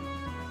can't.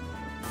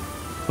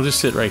 We'll just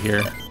sit right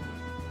here.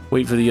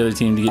 Wait for the other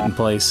team to get in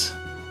place.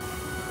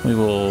 We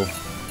will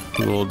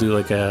do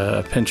like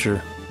a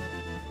pincher.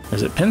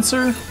 Is it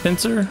pincer?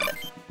 Pincer?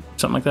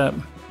 Something like that.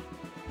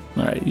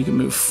 Alright, you can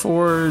move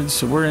forward.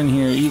 So we're in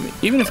here.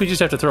 Even if we just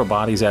have to throw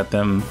bodies at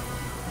them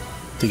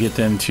to get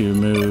them to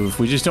move.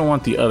 We just don't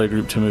want the other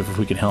group to move if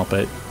we can help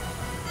it.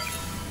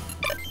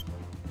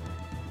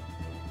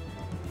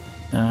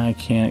 I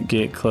can't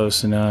get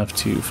close enough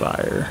to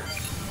fire.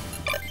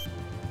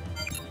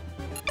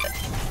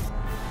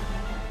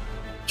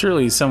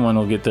 Surely someone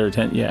will get their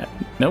attention. Yeah.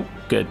 Nope.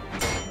 Good.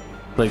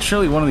 Like,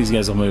 surely one of these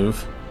guys will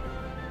move.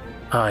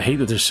 Oh, I hate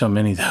that there's so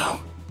many, though.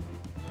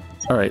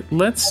 Alright,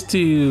 let's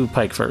do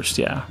Pike first,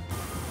 yeah.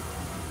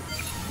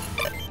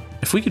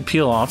 If we could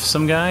peel off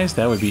some guys,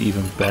 that would be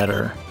even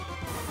better.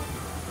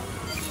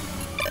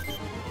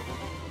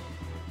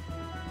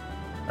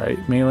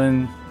 Alright,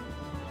 Malin.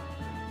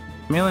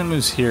 Malin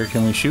moves here.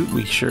 Can we shoot?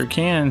 We sure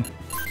can.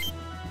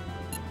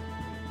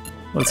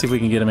 Let's see if we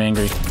can get him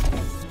angry.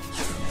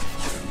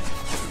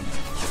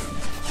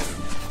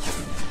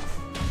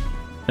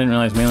 I didn't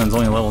realize Malin's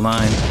only level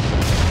 9.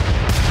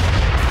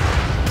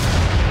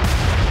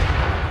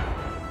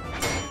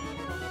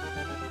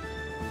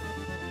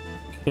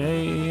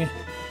 Okay.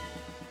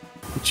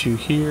 Put you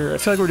here. I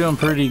feel like we're doing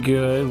pretty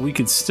good. We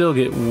could still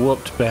get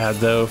whooped bad,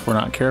 though, if we're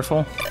not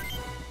careful.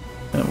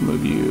 And we'll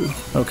move you.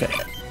 Okay.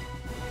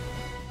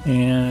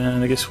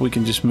 And I guess we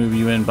can just move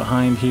you in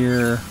behind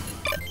here.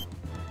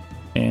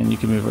 And you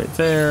can move right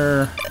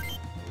there.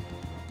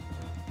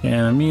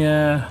 And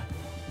Mia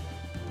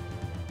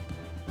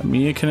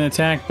can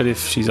attack, but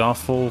if she's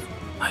awful,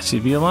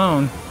 she'd be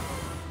alone.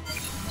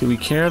 Do we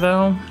care,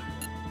 though?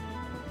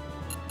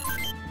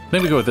 I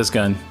think we go with this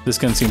gun. This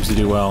gun seems to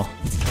do well.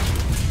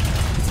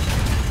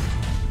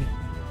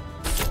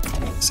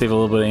 Save a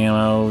little bit of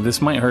ammo.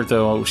 This might hurt,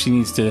 though. She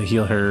needs to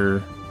heal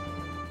her.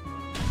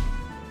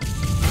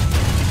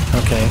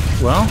 Okay,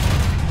 well.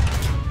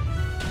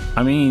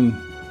 I mean,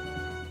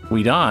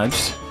 we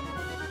dodged.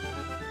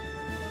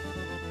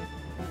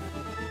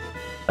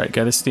 Alright,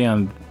 gotta stay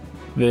on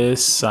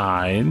this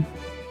side.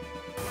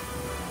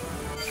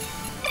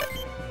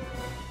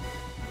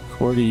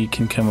 Cordy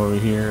can come over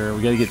here.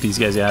 We gotta get these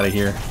guys out of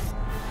here.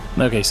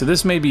 Okay, so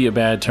this may be a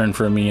bad turn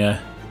for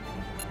Mia.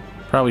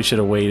 Probably should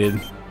have waited.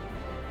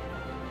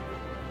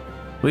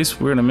 At least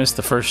we're gonna miss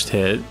the first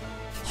hit.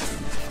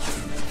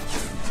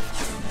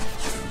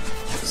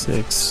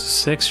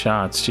 Six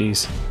shots,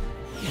 jeez.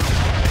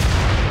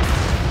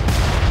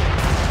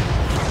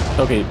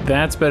 Okay,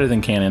 that's better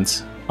than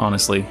cannons,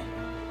 honestly.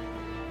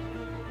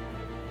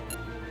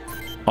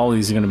 All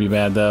these are gonna be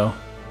bad, though.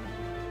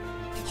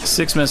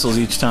 6 missiles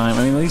each time.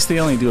 I mean, at least they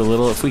only do a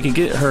little. If we could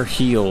get her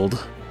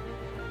healed,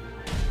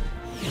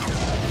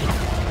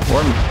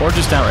 or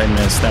just outright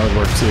miss, that would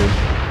work too.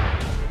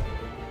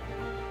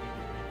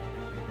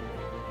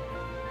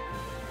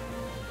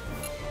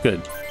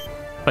 Good.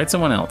 Fight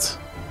someone else.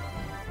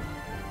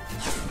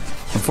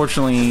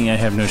 Unfortunately, I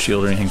have no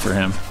shield or anything for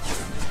him.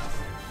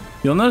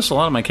 You'll notice a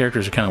lot of my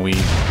characters are kind of weak.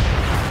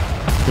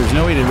 There's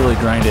no way to really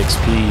grind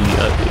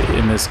XP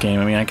in this game.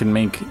 I mean, I can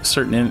make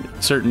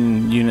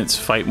certain units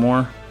fight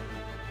more,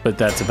 but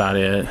that's about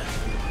it.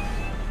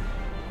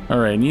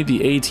 Alright, I need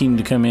the A team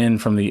to come in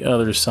from the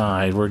other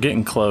side. We're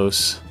getting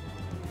close.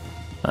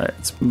 Alright,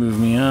 let's move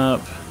me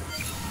up.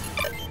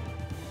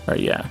 All right,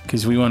 yeah,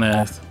 because we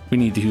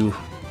need to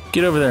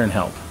get over there and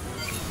help.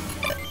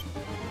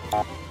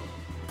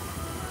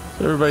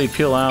 So everybody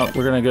peel out.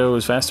 We're gonna go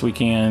as fast as we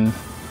can.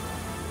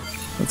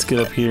 Let's get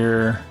up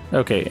here.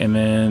 Okay, and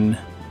then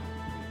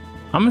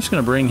I'm just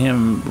gonna bring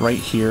him right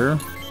here.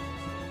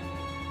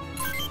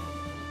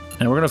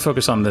 And we're gonna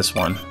focus on this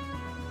one.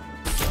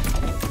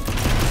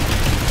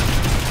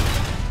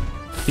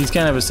 He's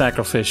kind of a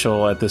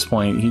sacrificial at this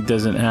point. He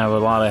doesn't have a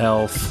lot of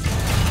health.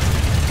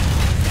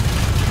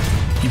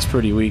 He's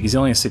pretty weak. He's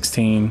only a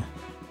 16.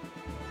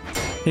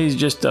 He's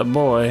just a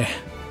boy.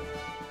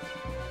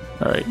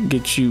 Alright,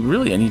 get you...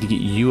 Really, I need to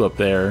get you up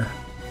there.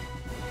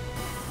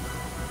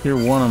 You're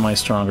one of my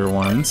stronger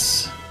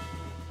ones.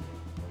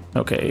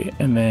 Okay,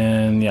 and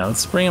then, yeah,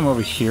 let's bring him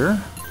over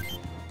here.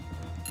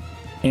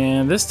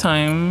 And this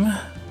time...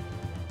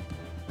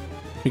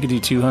 we could do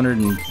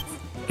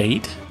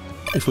 208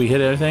 if we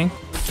hit everything.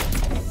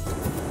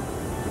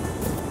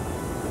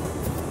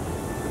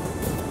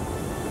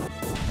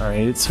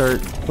 Alright, it's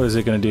hurt. What is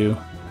it gonna do?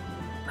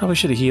 Probably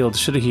should have healed.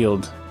 Should have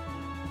healed.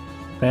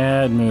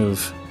 Bad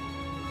move.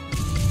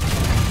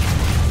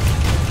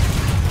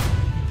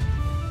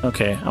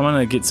 Okay, I'm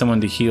gonna get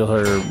someone to heal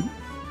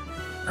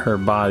her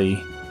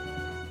body.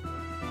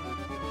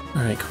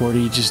 Alright,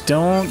 Cordy, just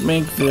don't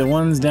make the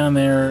ones down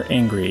there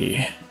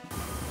angry.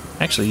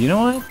 Actually, you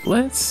know what?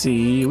 Let's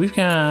see. We've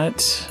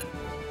got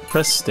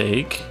press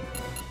stake.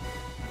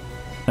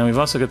 And we've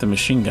also got the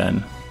machine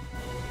gun.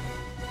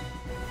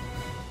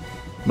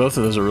 Both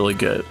of those are really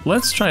good.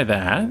 Let's try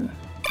that.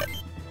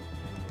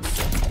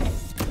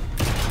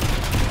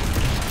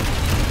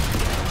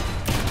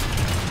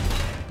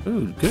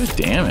 Ooh, good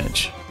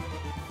damage.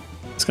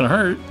 It's gonna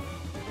hurt.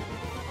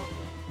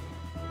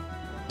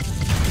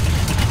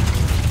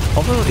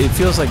 Although it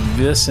feels like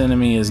this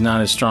enemy is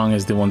not as strong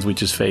as the ones we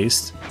just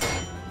faced.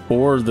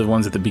 Or the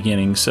ones at the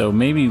beginning, so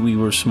maybe we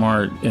were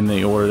smart in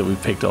the order that we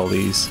picked all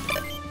these.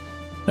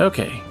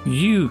 Okay,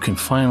 you can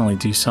finally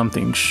do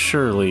something,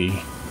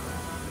 surely.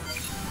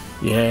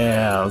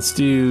 Yeah, let's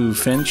do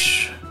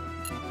Finch.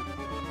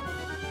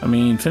 I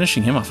mean,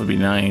 finishing him off would be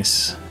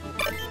nice.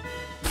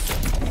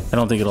 I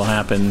don't think it'll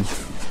happen.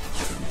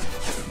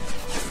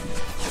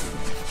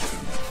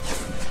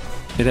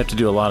 They'd have to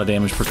do a lot of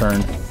damage per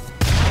turn.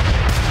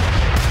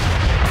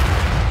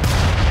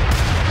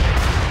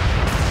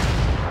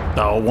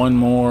 Oh, one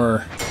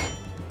more.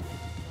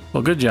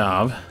 Well, good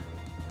job.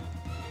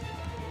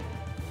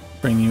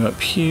 Bring you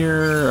up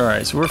here.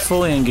 Alright, so we're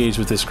fully engaged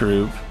with this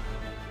group.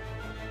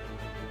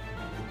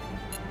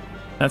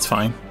 That's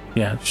fine.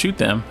 Yeah, shoot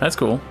them. That's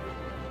cool.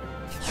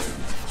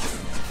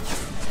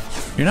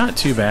 You're not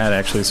too bad,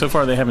 actually. So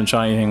far, they haven't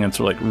shot anything that's,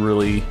 like,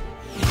 really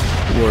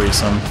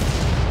worrisome.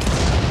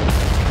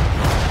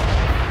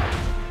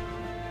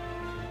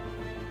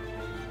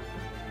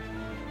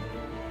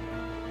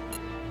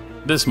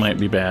 This might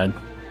be bad.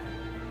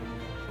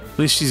 At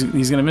least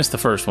he's gonna miss the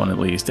first one, at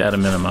least, at a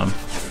minimum.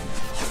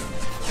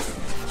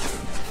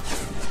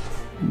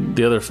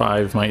 The other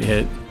 5 might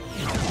hit.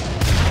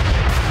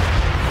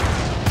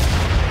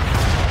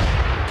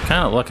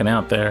 Kind of looking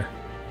out there.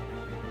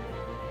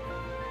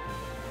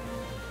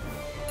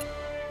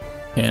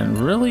 And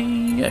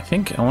really, I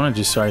think I want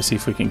to just try to see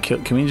if we can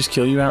kill... Can we just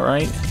kill you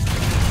outright?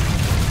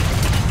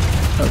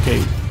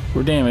 Okay,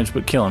 we're damaged,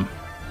 but kill him.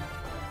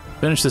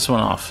 Finish this one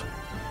off.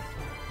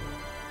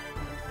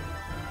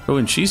 Oh,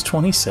 and she's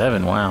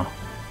 27, wow.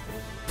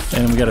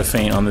 And we got a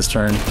feint on this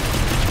turn.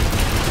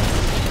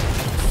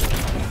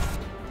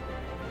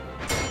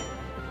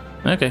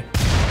 Okay.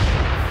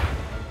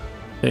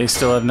 They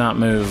still have not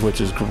moved, which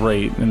is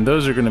great. And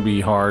those are going to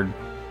be hard.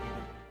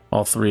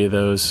 All 3 of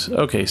those.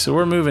 Okay, so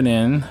we're moving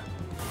in.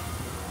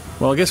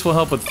 Well, I guess we'll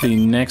help with the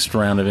next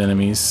round of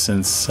enemies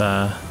since...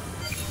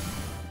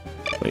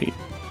 Wait.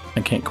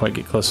 I can't quite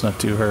get close enough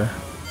to her.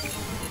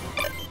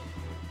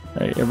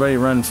 Alright, everybody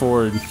run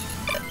forward.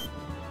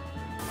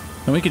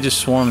 And we could just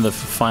swarm the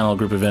final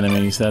group of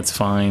enemies. That's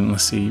fine.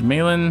 Let's see.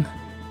 Malin.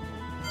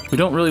 We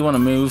don't really want to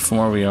move from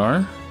where we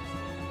are.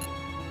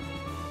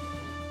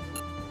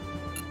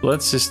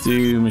 Let's just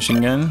do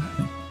machine gun.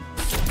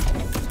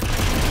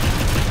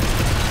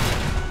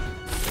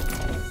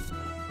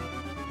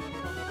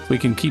 We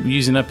can keep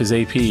using up his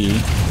AP.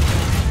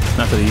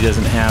 Not that he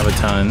doesn't have a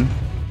ton.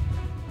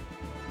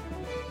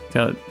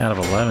 Got it out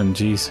of 11,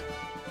 jeez.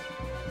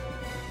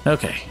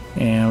 Okay,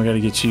 and we gotta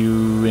get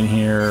you in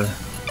here.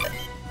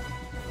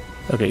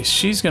 Okay,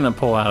 she's gonna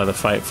pull out of the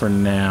fight for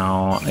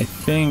now. I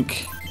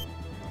think...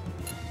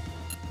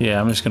 Yeah,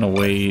 I'm just gonna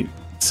wait.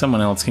 Someone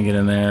else can get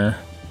in there.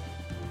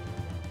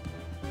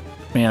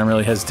 Man, I'm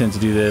really hesitant to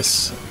do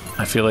this.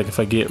 I feel like if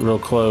I get real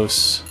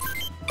close,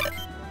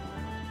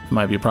 it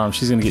might be a problem.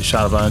 She's gonna get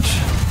shot a bunch.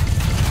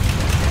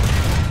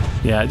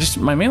 Yeah,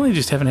 my melee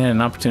just haven't had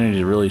an opportunity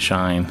to really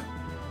shine.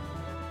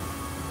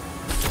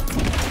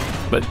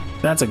 But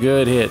that's a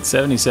good hit.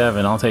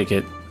 77, I'll take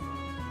it.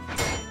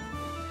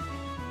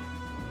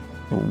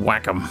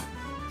 Whack 'em.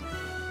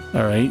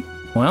 Alright,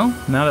 well,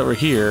 now that we're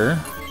here,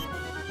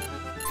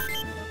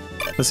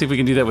 let's see if we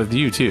can do that with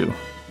you too.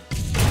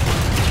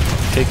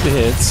 Take the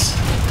hits.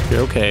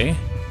 You're okay.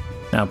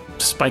 Now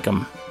spike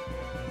him.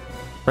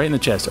 Right in the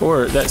chest.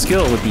 Or that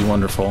skill would be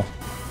wonderful.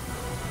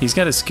 He's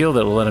got a skill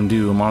that will let him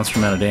do a monster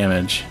amount of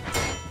damage.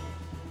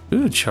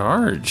 Ooh,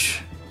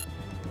 charge.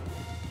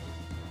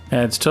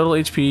 Adds total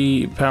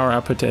HP power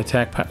output to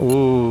attack power.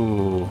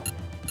 Ooh.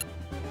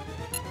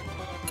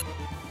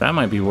 That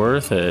might be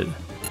worth it.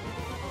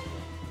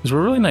 Because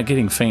we're really not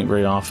getting faint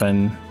very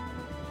often.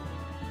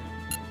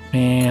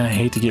 Man, I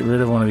hate to get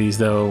rid of one of these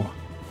though.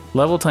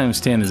 Level times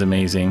 10 is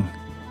amazing.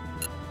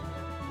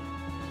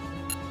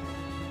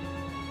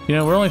 You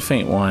know, we're only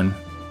faint 1.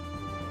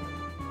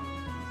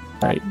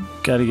 Alright,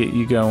 gotta get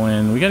you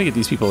going. We gotta get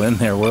these people in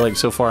there. We're like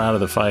so far out of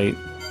the fight.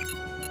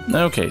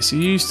 Okay, so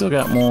you still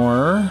got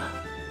more.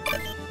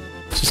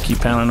 Just keep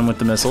pounding them with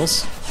the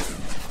missiles.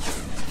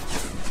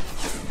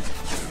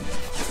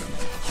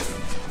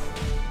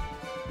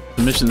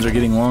 The missions are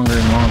getting longer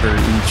and longer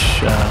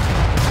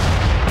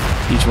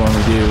each one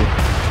we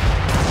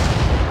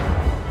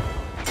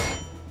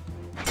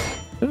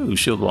do. Ooh,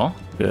 shield wall.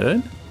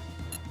 Good.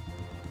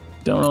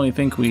 Don't really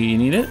think we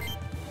need it.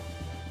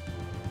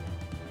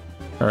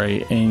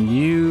 Alright, and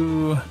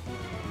you...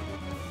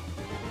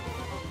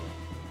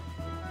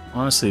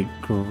 Honestly,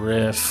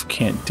 Griff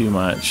can't do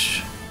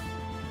much.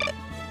 I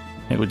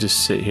think we'll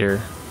just sit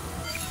here.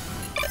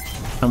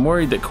 I'm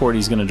worried that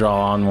Cordy's gonna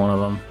draw on one of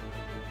them.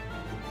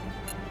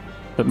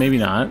 But maybe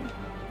not.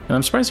 And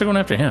I'm surprised they're going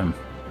after him.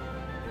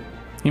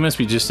 He must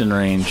be just in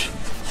range.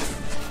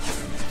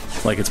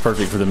 Like it's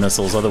perfect for the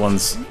missiles. Other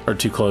ones are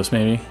too close,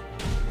 maybe.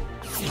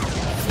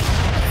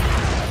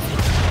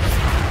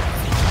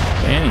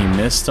 And he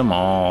missed them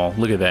all.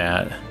 Look at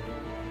that.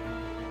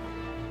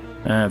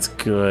 That's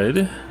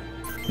good.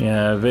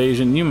 Yeah,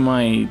 evasion. You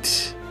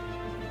might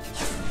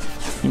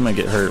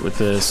get hurt with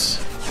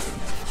this.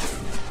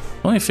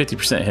 Only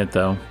 50% hit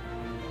though.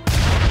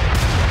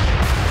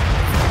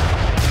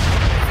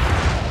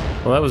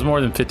 Well, that was more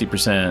than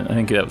 50%. I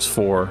think that was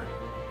 4.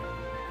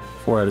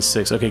 4 out of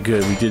 6. Okay,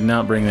 good. We did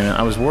not bring them in.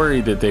 I was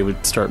worried that they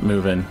would start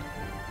moving.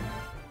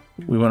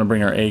 We want to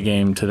bring our A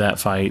game to that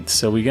fight.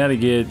 So we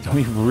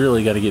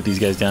really got to get these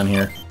guys down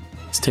here.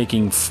 It's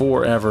taking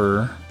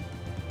forever.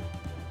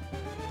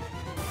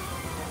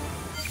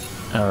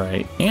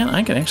 Alright, and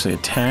I can actually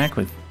attack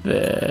with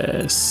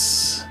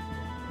this.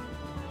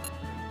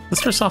 Let's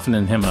start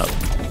softening him up.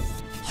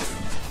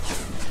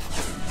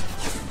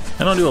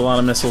 I don't do a lot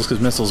of missiles because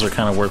missiles are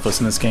kind of worthless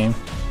in this game.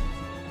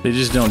 They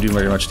just don't do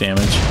very much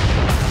damage.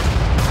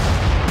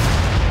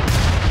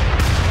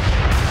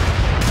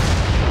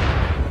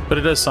 But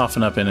it does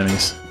soften up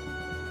enemies.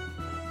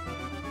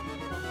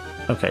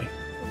 Okay,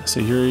 so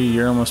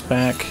you're almost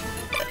back.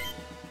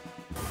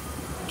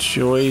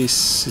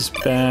 Joyce is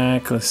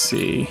back. Let's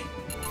see.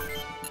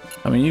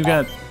 I mean, you've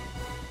got...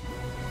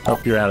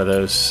 Oh, you're out of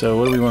those. So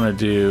what do we want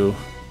to do?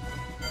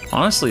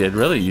 Honestly, I'd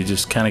rather you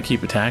just kind of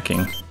keep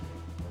attacking.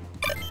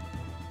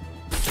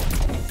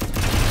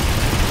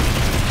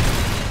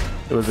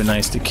 It would be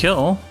nice to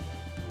kill,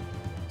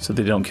 so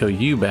they don't kill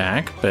you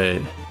back,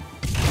 but...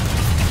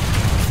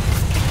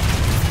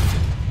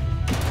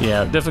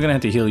 Yeah, definitely gonna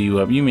have to heal you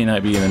up. You may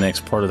not be in the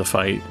next part of the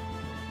fight.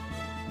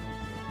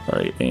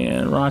 Alright,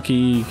 and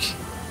Rocky...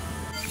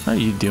 How are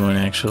you doing,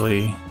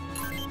 actually?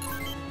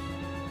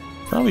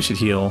 Probably should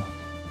heal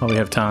while we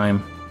have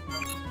time.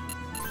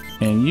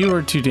 And you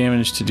are too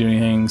damaged to do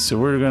anything, so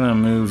we're gonna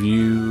move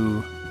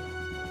you...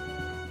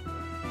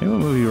 Maybe we'll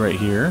move you right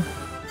here.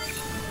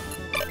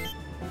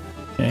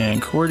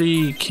 And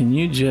Cordy, can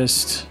you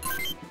just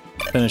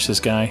finish this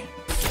guy?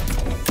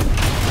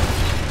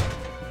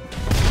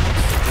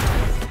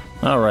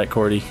 Alright,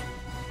 Cordy.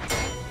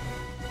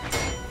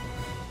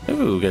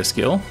 Ooh, got a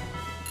skill.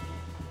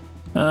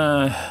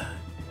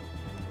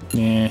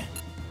 Yeah.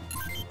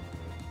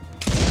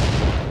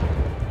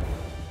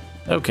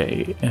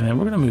 Okay, and then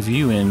we're gonna move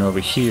you in over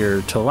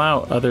here to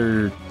allow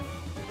other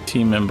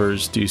team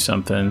members do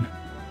something.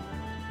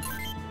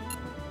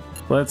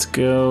 Let's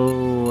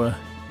go...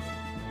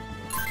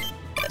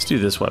 Let's do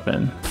this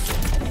weapon.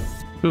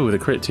 Ooh, with a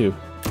crit too.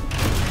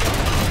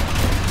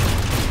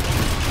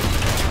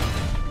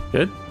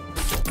 Good.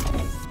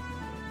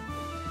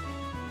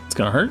 It's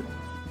gonna hurt.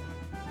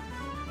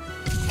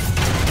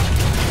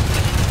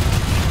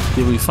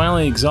 Did we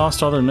finally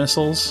exhaust all their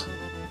missiles?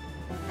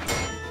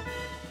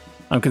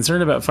 I'm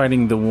concerned about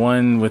fighting the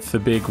one with the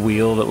big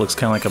wheel that looks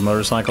kind of like a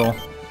motorcycle,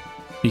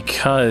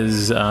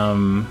 because it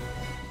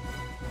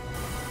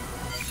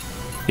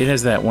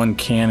has that one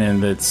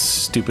cannon that's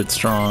stupid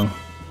strong.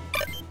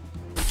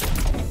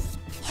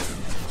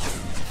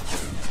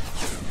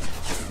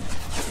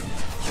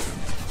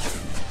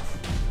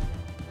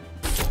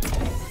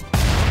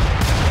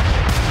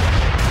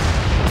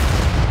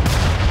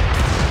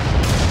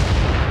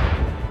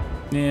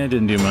 Yeah, it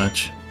didn't do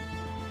much.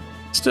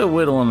 Still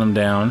whittling them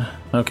down.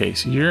 Okay,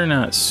 so you're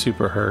not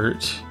super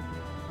hurt.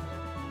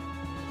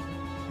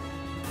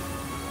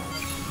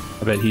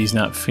 I bet he's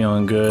not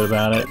feeling good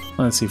about it.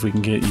 Let's see if we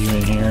can get you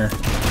in here.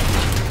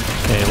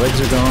 Okay,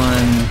 legs are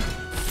gone.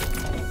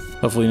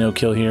 Hopefully no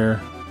kill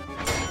here.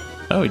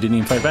 Oh, he didn't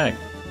even fight back.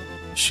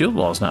 Shield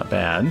wall's not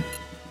bad.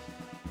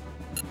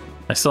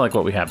 I still like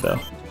what we have, though.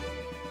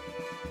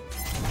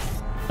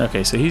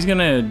 Okay, so he's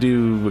gonna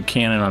do a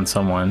cannon on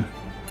someone.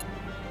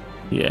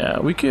 Yeah,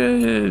 we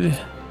could...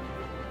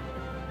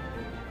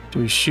 Do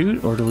we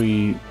shoot, or do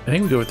we... I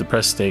think we go with the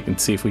press stake and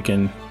see if we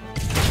can...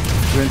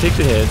 We're gonna take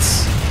the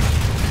hits.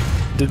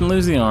 Didn't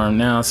lose the arm.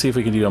 Now let's see if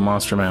we can do a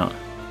monster mount.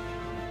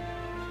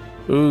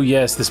 Ooh,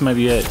 yes, this might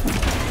be it.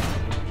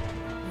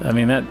 I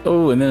mean, that...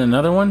 Oh, and then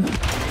another one?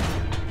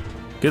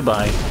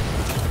 Goodbye.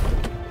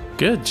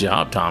 Good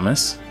job,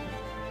 Thomas.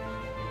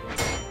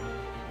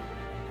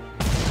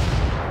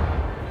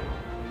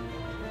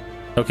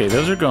 Okay,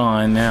 those are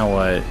gone. Now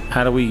what?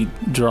 How do we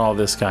draw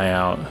this guy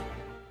out?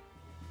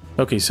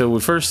 Okay, so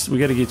first we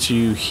got to get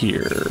you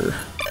here.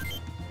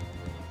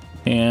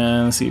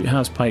 And let's see,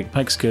 how's Pike?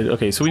 Pike's good.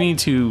 Okay, so we need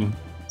to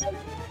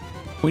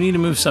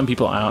move some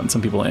people out and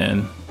some people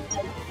in.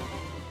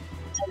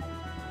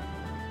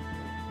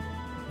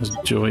 There's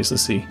Joyce,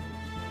 let's see.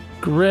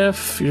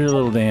 Griff, you're a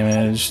little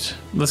damaged.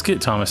 Let's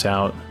get Thomas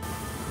out.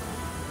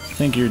 I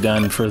think you're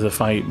done for the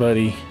fight,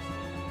 buddy.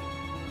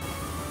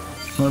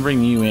 I'm gonna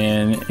bring you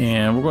in,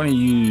 and we're going to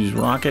use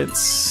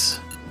rockets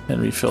and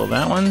refill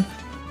that one.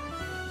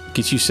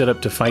 Get you set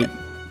up to fight,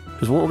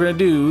 because what we're going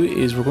to do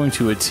is we're going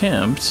to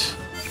attempt...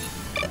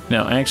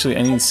 No, actually,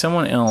 I need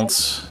someone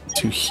else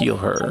to heal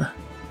her.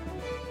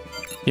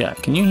 Yeah,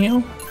 can you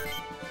heal?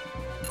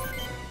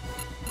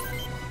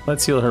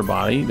 Let's heal her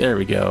body. There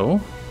we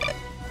go.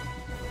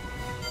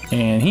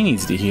 And he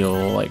needs to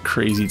heal like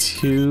crazy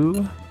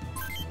too.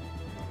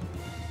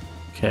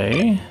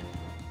 Okay.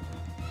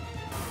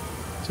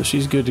 So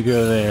she's good to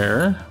go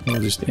there. We'll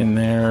just in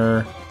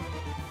there.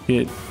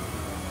 Get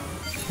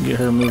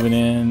her moving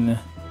in.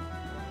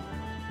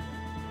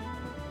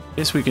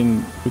 Guess we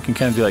can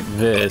kind of do like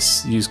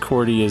this. Use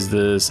Cordy as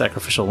the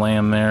sacrificial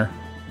lamb there.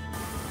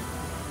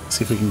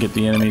 See if we can get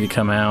the enemy to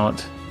come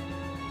out.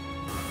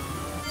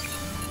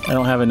 I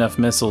don't have enough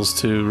missiles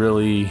to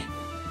really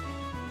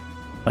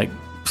like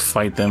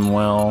fight them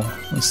well.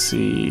 Let's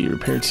see,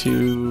 repair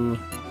 2.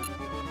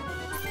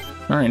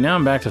 All right, now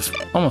I'm back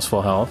to almost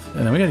full health,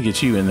 and then we got to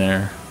get you in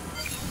there.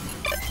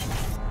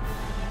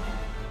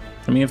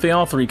 I mean, if they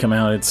all three come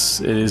out, it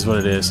is what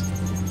it is.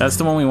 That's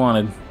the one we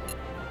wanted.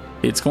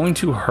 It's going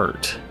to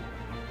hurt.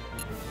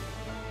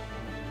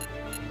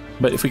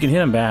 But if we can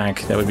hit him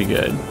back, that would be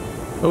good.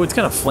 Oh, it's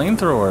got a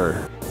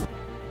flamethrower.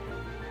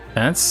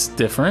 That's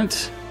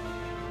different.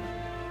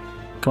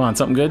 Come on,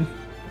 something good.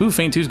 Ooh,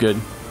 Feint 2's good.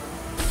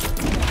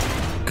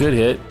 Good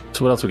hit.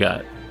 So what else we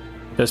got?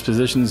 Best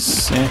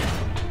positions, eh.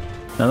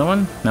 Another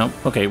one? Nope.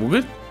 Okay, well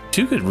good.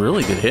 2 good,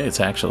 really good hits,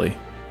 actually.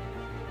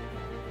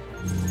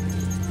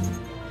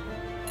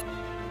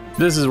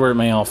 This is where it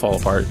may all fall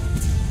apart.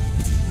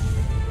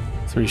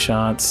 3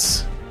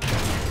 shots.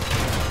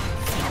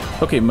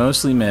 Okay,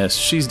 mostly missed.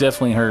 She's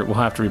definitely hurt. We'll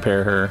have to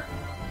repair her.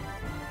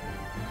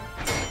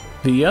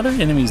 The other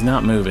enemy's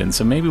not moving,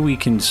 so maybe we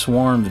can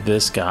swarm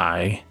this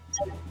guy.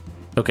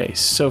 Okay,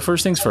 so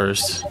first things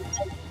first.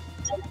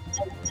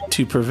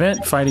 To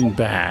prevent fighting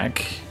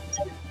back,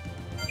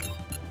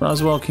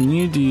 Roswell, can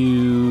you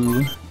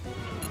do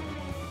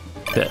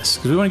this?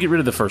 Because we want to get rid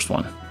of the first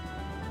one.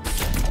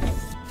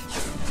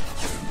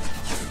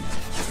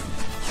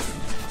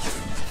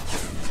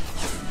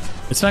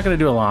 It's not going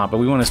to do a lot, but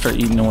we want to start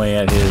eating away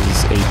at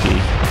his AP.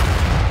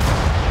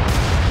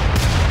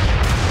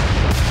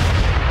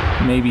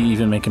 Maybe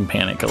even make him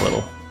panic a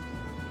little.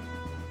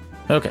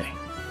 Okay.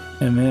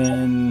 And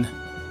then...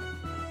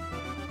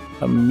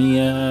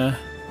 Mia...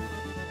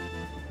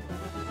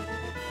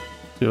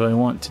 Do I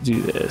want to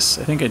do this?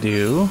 I think I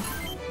do.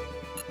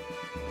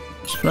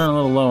 Just running a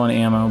little low on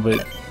ammo,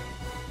 but...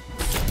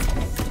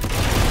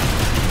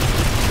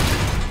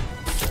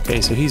 Okay,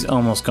 so he's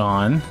almost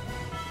gone.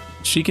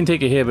 She can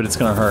take a hit, but it's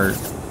gonna hurt.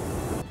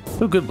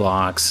 Oh, good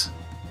blocks.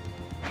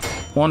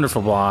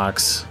 Wonderful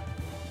blocks.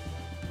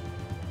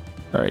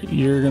 Alright,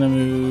 you're gonna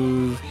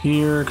move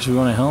here because we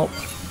want to help.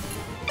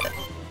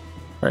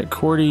 Alright,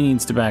 Cordy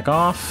needs to back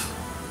off.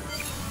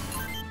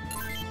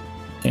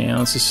 And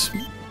let's just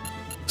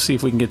see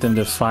if we can get them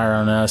to fire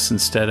on us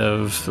instead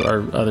of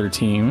our other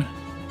team.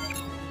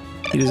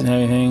 He doesn't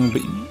have anything,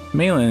 but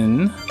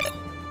Malin...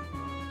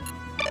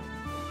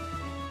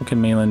 What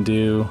can Malin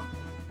do?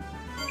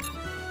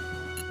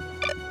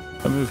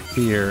 If I move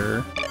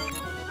here...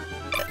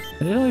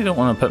 I really don't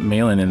want to put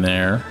Malin in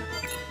there.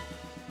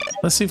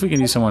 Let's see if we can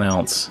do someone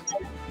else.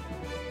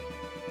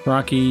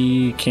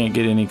 Rocky can't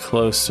get any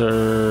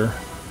closer.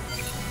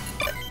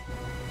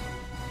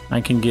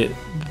 I can get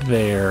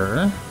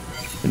there,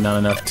 but not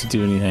enough to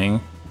do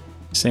anything.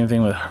 Same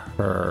thing with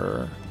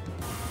her.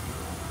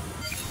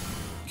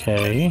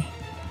 Okay.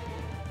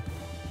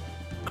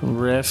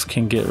 Griff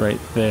can get right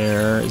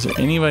there. Is there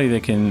anybody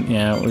that can...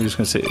 Yeah, we're just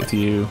going to sit with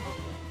you.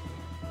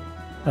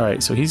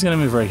 Alright, so he's going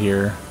to move right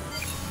here.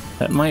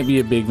 That might be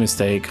a big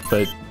mistake,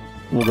 but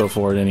we'll go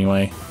for it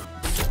anyway.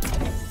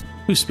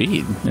 Ooh,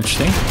 speed.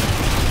 Interesting.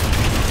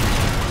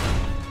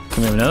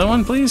 Can we have another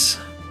one, please?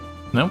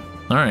 Nope.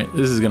 Alright,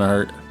 this is going to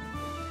hurt.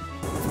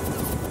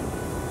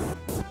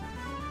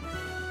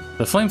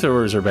 The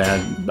flamethrowers are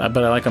bad,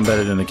 but I like them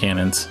better than the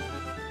cannons.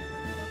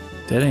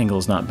 Dead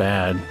angle's not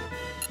bad.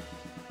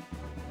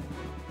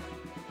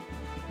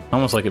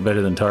 Almost like it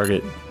better than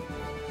target.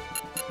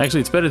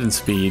 Actually, it's better than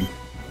speed.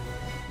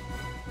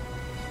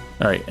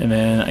 Alright, and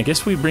then I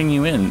guess we bring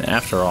you in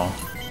after all.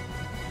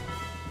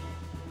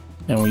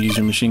 And we'll use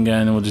your machine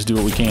gun and we'll just do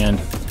what we can.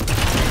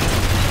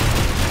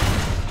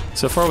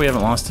 So far we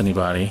haven't lost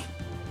anybody.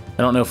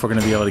 I don't know if we're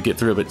going to be able to get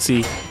through it, but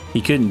see,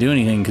 he couldn't do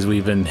anything because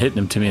we've been hitting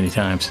him too many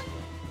times.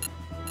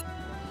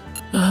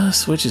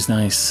 Switch is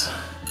nice.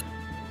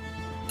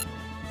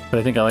 But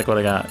I think I like what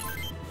I got.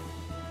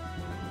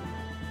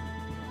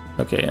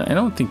 Okay, I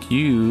don't think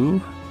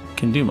you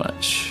can do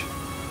much.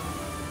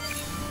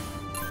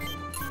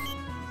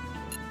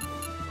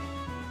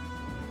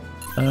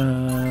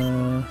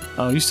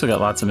 Oh, you still got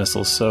lots of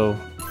missiles, so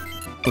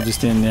we'll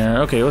just end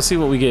there. Okay, let's see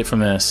what we get from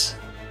this.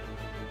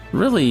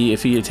 Really,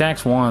 if he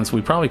attacks once,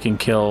 we probably can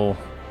kill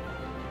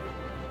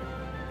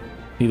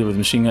either with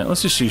machine gun.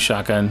 Let's just shoot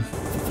shotgun.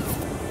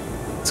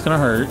 It's gonna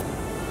hurt.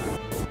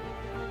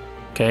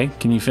 Okay,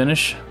 can you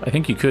finish? I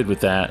think you could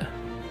with that.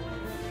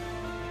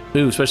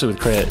 Ooh, especially with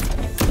crit.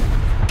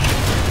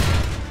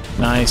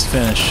 Nice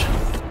finish.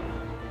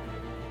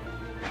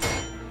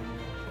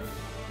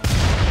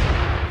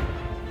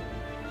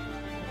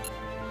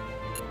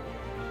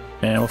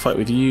 And we'll fight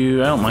with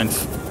you. I don't mind.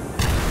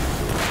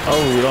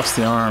 Oh, we lost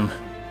the arm,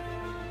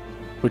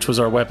 which was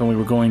our weapon we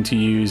were going to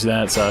use.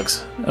 That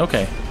sucks.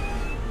 Okay.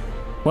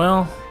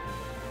 Well,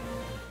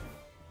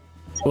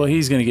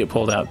 he's gonna get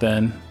pulled out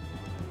then.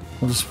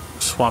 We'll just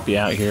swap you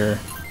out here.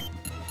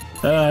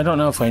 I don't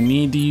know if I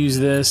need to use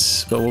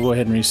this, but we'll go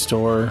ahead and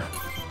restore.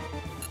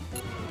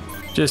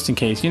 Just in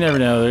case. You never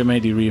know, they may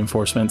do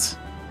reinforcements.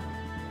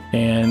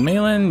 And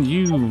Malin,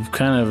 you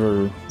kind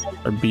of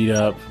are beat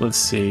up. Let's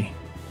see.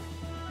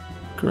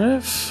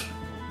 Griff?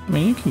 I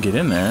mean, you can get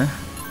in there.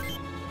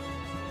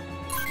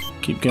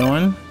 Keep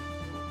going.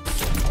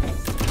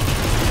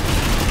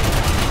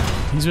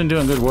 He's been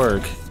doing good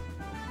work.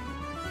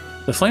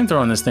 The flamethrower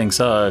on this thing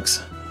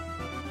sucks.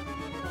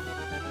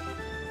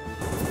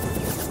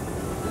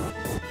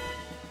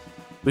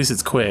 At least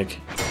it's quick.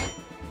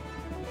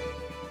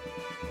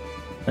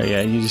 Oh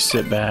yeah, you just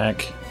sit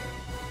back.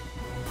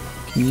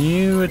 Can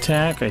you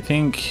attack? I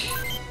think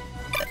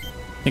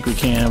we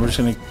can. We're just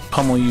gonna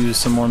pummel you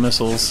some more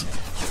missiles.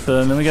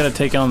 Then we gotta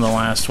take on the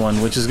last one,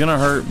 which is gonna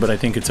hurt, but I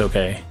think it's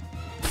okay.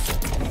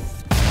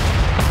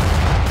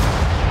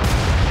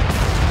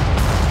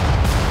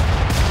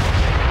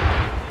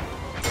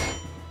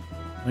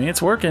 I mean,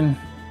 it's working.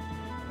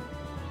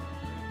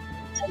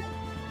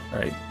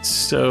 Alright,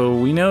 so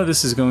we know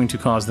this is going to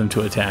cause them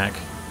to attack.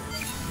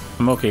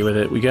 I'm okay with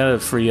it. We gotta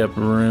free up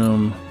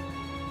room.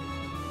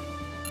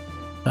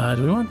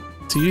 Do we want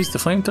to use the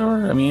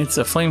flamethrower? I mean, it's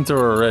a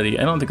flamethrower already.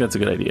 I don't think that's a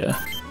good idea.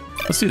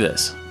 Let's do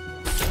this.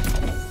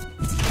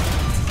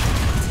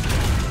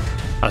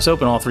 I was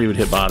hoping all three would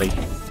hit body.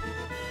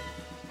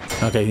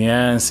 Okay,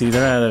 yeah, see,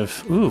 they're out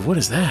of... Ooh, what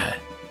is that?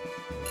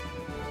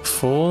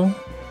 Full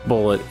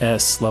bullet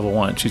S level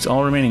 1. Shoots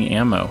all remaining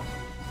ammo.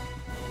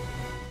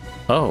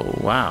 Oh,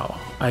 wow.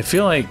 I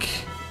feel like...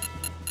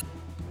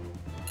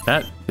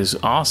 that is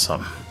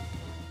awesome.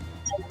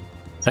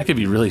 That could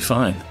be really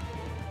fun.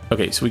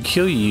 Okay, so we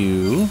kill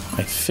you,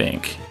 I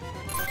think.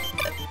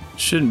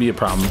 Shouldn't be a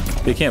problem.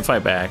 They can't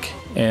fight back.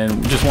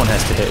 And just one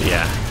has to hit,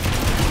 yeah.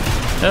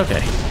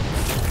 Okay.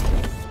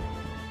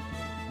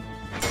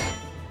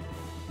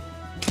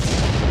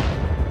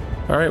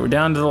 Alright, we're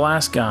down to the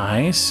last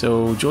guy.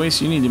 So,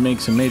 Joyce, you need to make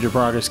some major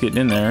progress getting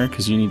in there,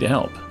 because you need to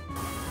help.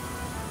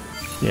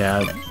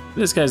 Yeah,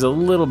 this guy's a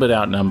little bit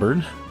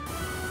outnumbered.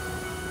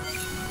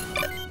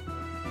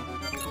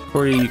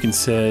 Cordy, you can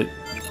sit.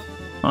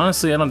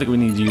 Honestly, I don't think we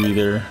need you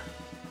either.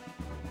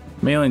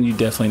 Malin, you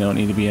definitely don't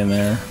need to be in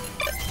there.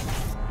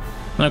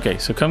 Okay,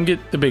 so come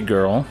get the big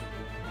girl.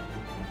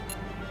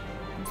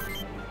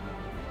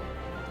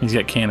 He's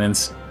got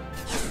cannons.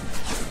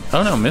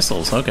 Oh no,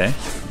 missiles, okay.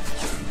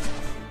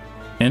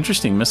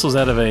 Interesting, missiles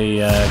out of a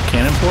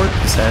cannon port,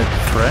 is that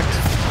correct?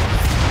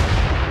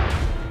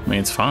 I mean,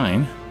 it's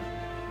fine.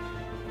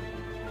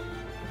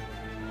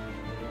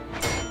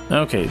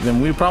 Okay,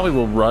 then we probably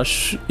will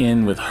rush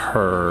in with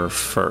her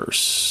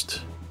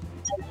first.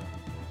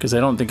 Because I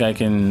don't think I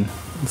can...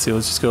 Let's see,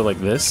 let's just go like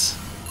this.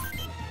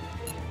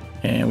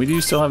 And we do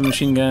still have a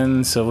machine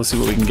gun, so let's see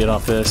what we can get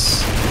off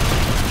this.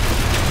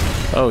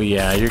 Oh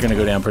yeah, you're gonna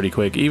go down pretty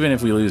quick, even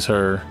if we lose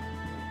her.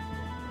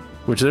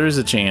 Which there is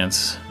a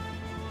chance.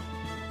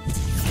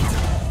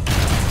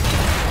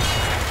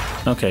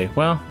 Okay,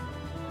 well...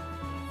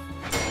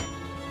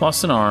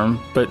 Lost an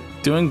arm, but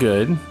doing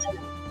good.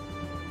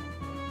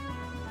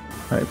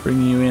 Alright,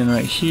 bring you in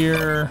right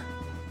here.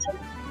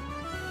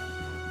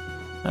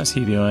 How's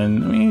he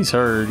doing? I mean, he's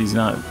hurt. He's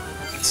not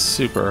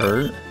super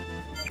hurt.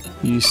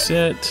 You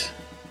sit.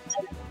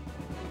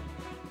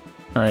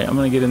 Alright, I'm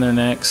gonna get in there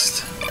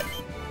next. I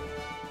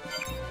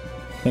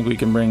think we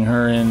can bring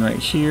her in right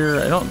here.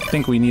 I don't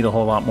think we need a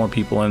whole lot more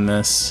people in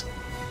this.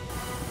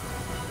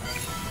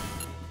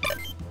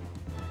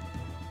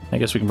 I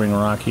guess we can bring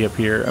Rocky up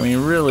here. I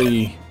mean,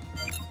 really,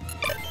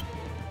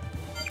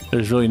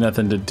 there's really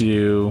nothing to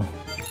do.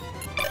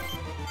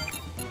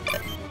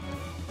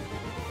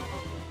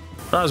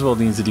 Roswell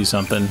needs to do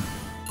something.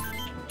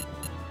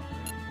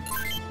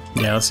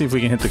 Yeah, let's see if we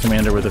can hit the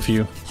commander with a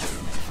few.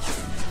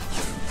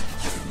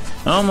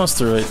 Almost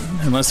through it.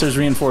 Unless there's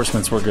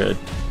reinforcements, we're good.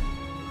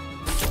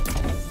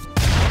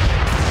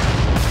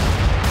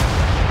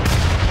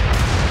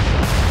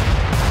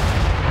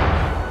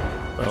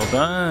 Well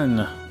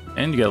done.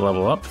 And you gotta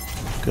level up.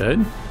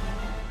 Good.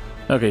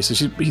 Okay, so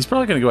he's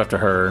probably gonna go after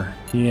her.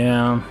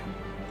 Yeah.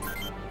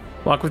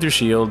 Block with your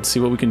shield, see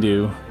what we can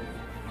do.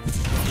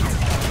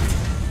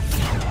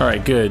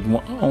 Alright, good.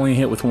 Only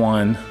hit with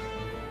one.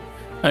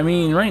 I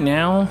mean, right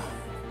now...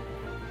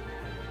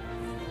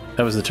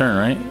 That was the turn,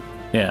 right?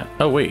 Yeah.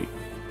 Oh, wait.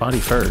 Body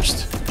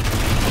first.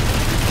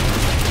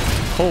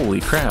 Holy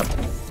crap.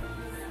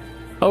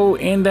 Oh,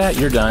 and that,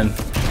 you're done.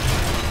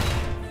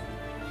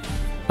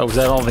 Oh, was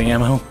that all the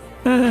ammo?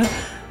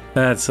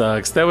 That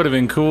sucks. That would have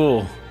been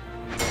cool.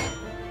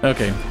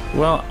 Okay.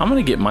 Well, I'm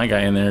going to get my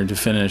guy in there to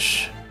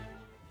finish.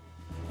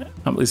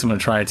 At least I'm going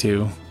to try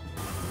to.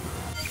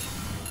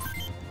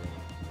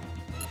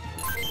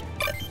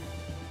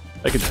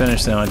 If I could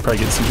finish them, I'd probably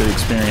get some good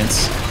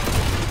experience.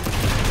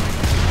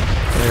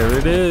 There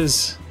it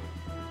is.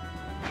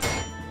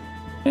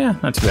 Yeah,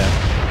 not too bad.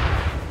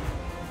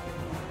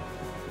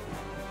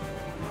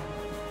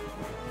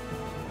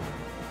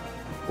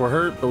 We're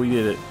hurt, but we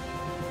did it.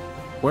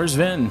 Where's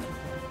Vin?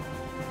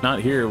 Not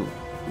here.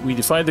 We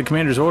defied the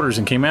commander's orders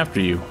and came after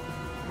you.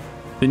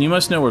 Then you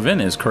must know where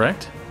Vin is,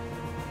 correct?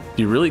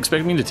 Do you really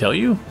expect me to tell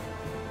you?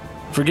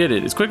 Forget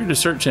it. It's quicker to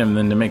search him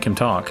than to make him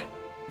talk.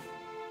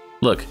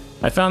 Look,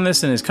 I found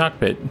this in his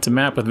cockpit. It's a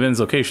map with Vin's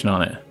location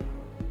on it.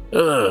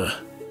 Ugh.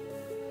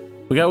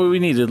 We got what we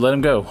needed. Let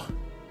him go.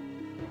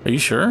 Are you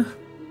sure?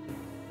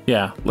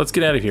 Yeah, let's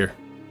get out of here.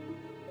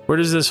 Where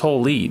does this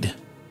hole lead?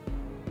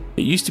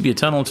 It used to be a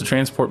tunnel to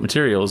transport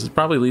materials. It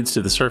probably leads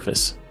to the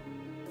surface.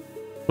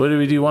 What do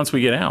we do once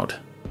we get out?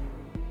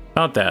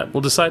 About that.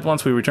 We'll decide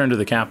once we return to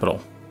the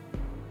capital.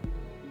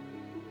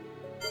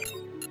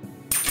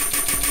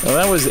 Well,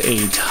 that was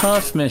a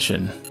tough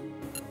mission.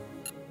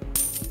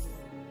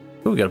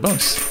 Ooh, we got a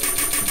bonus.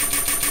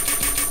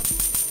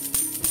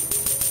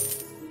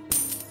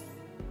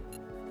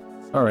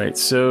 Alright,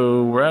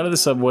 so we're out of the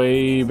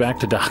subway, back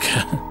to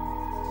Dhaka.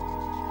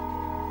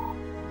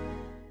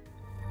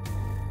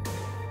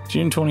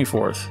 June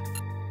 24th.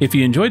 If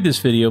you enjoyed this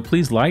video,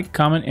 please like,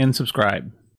 comment, and subscribe.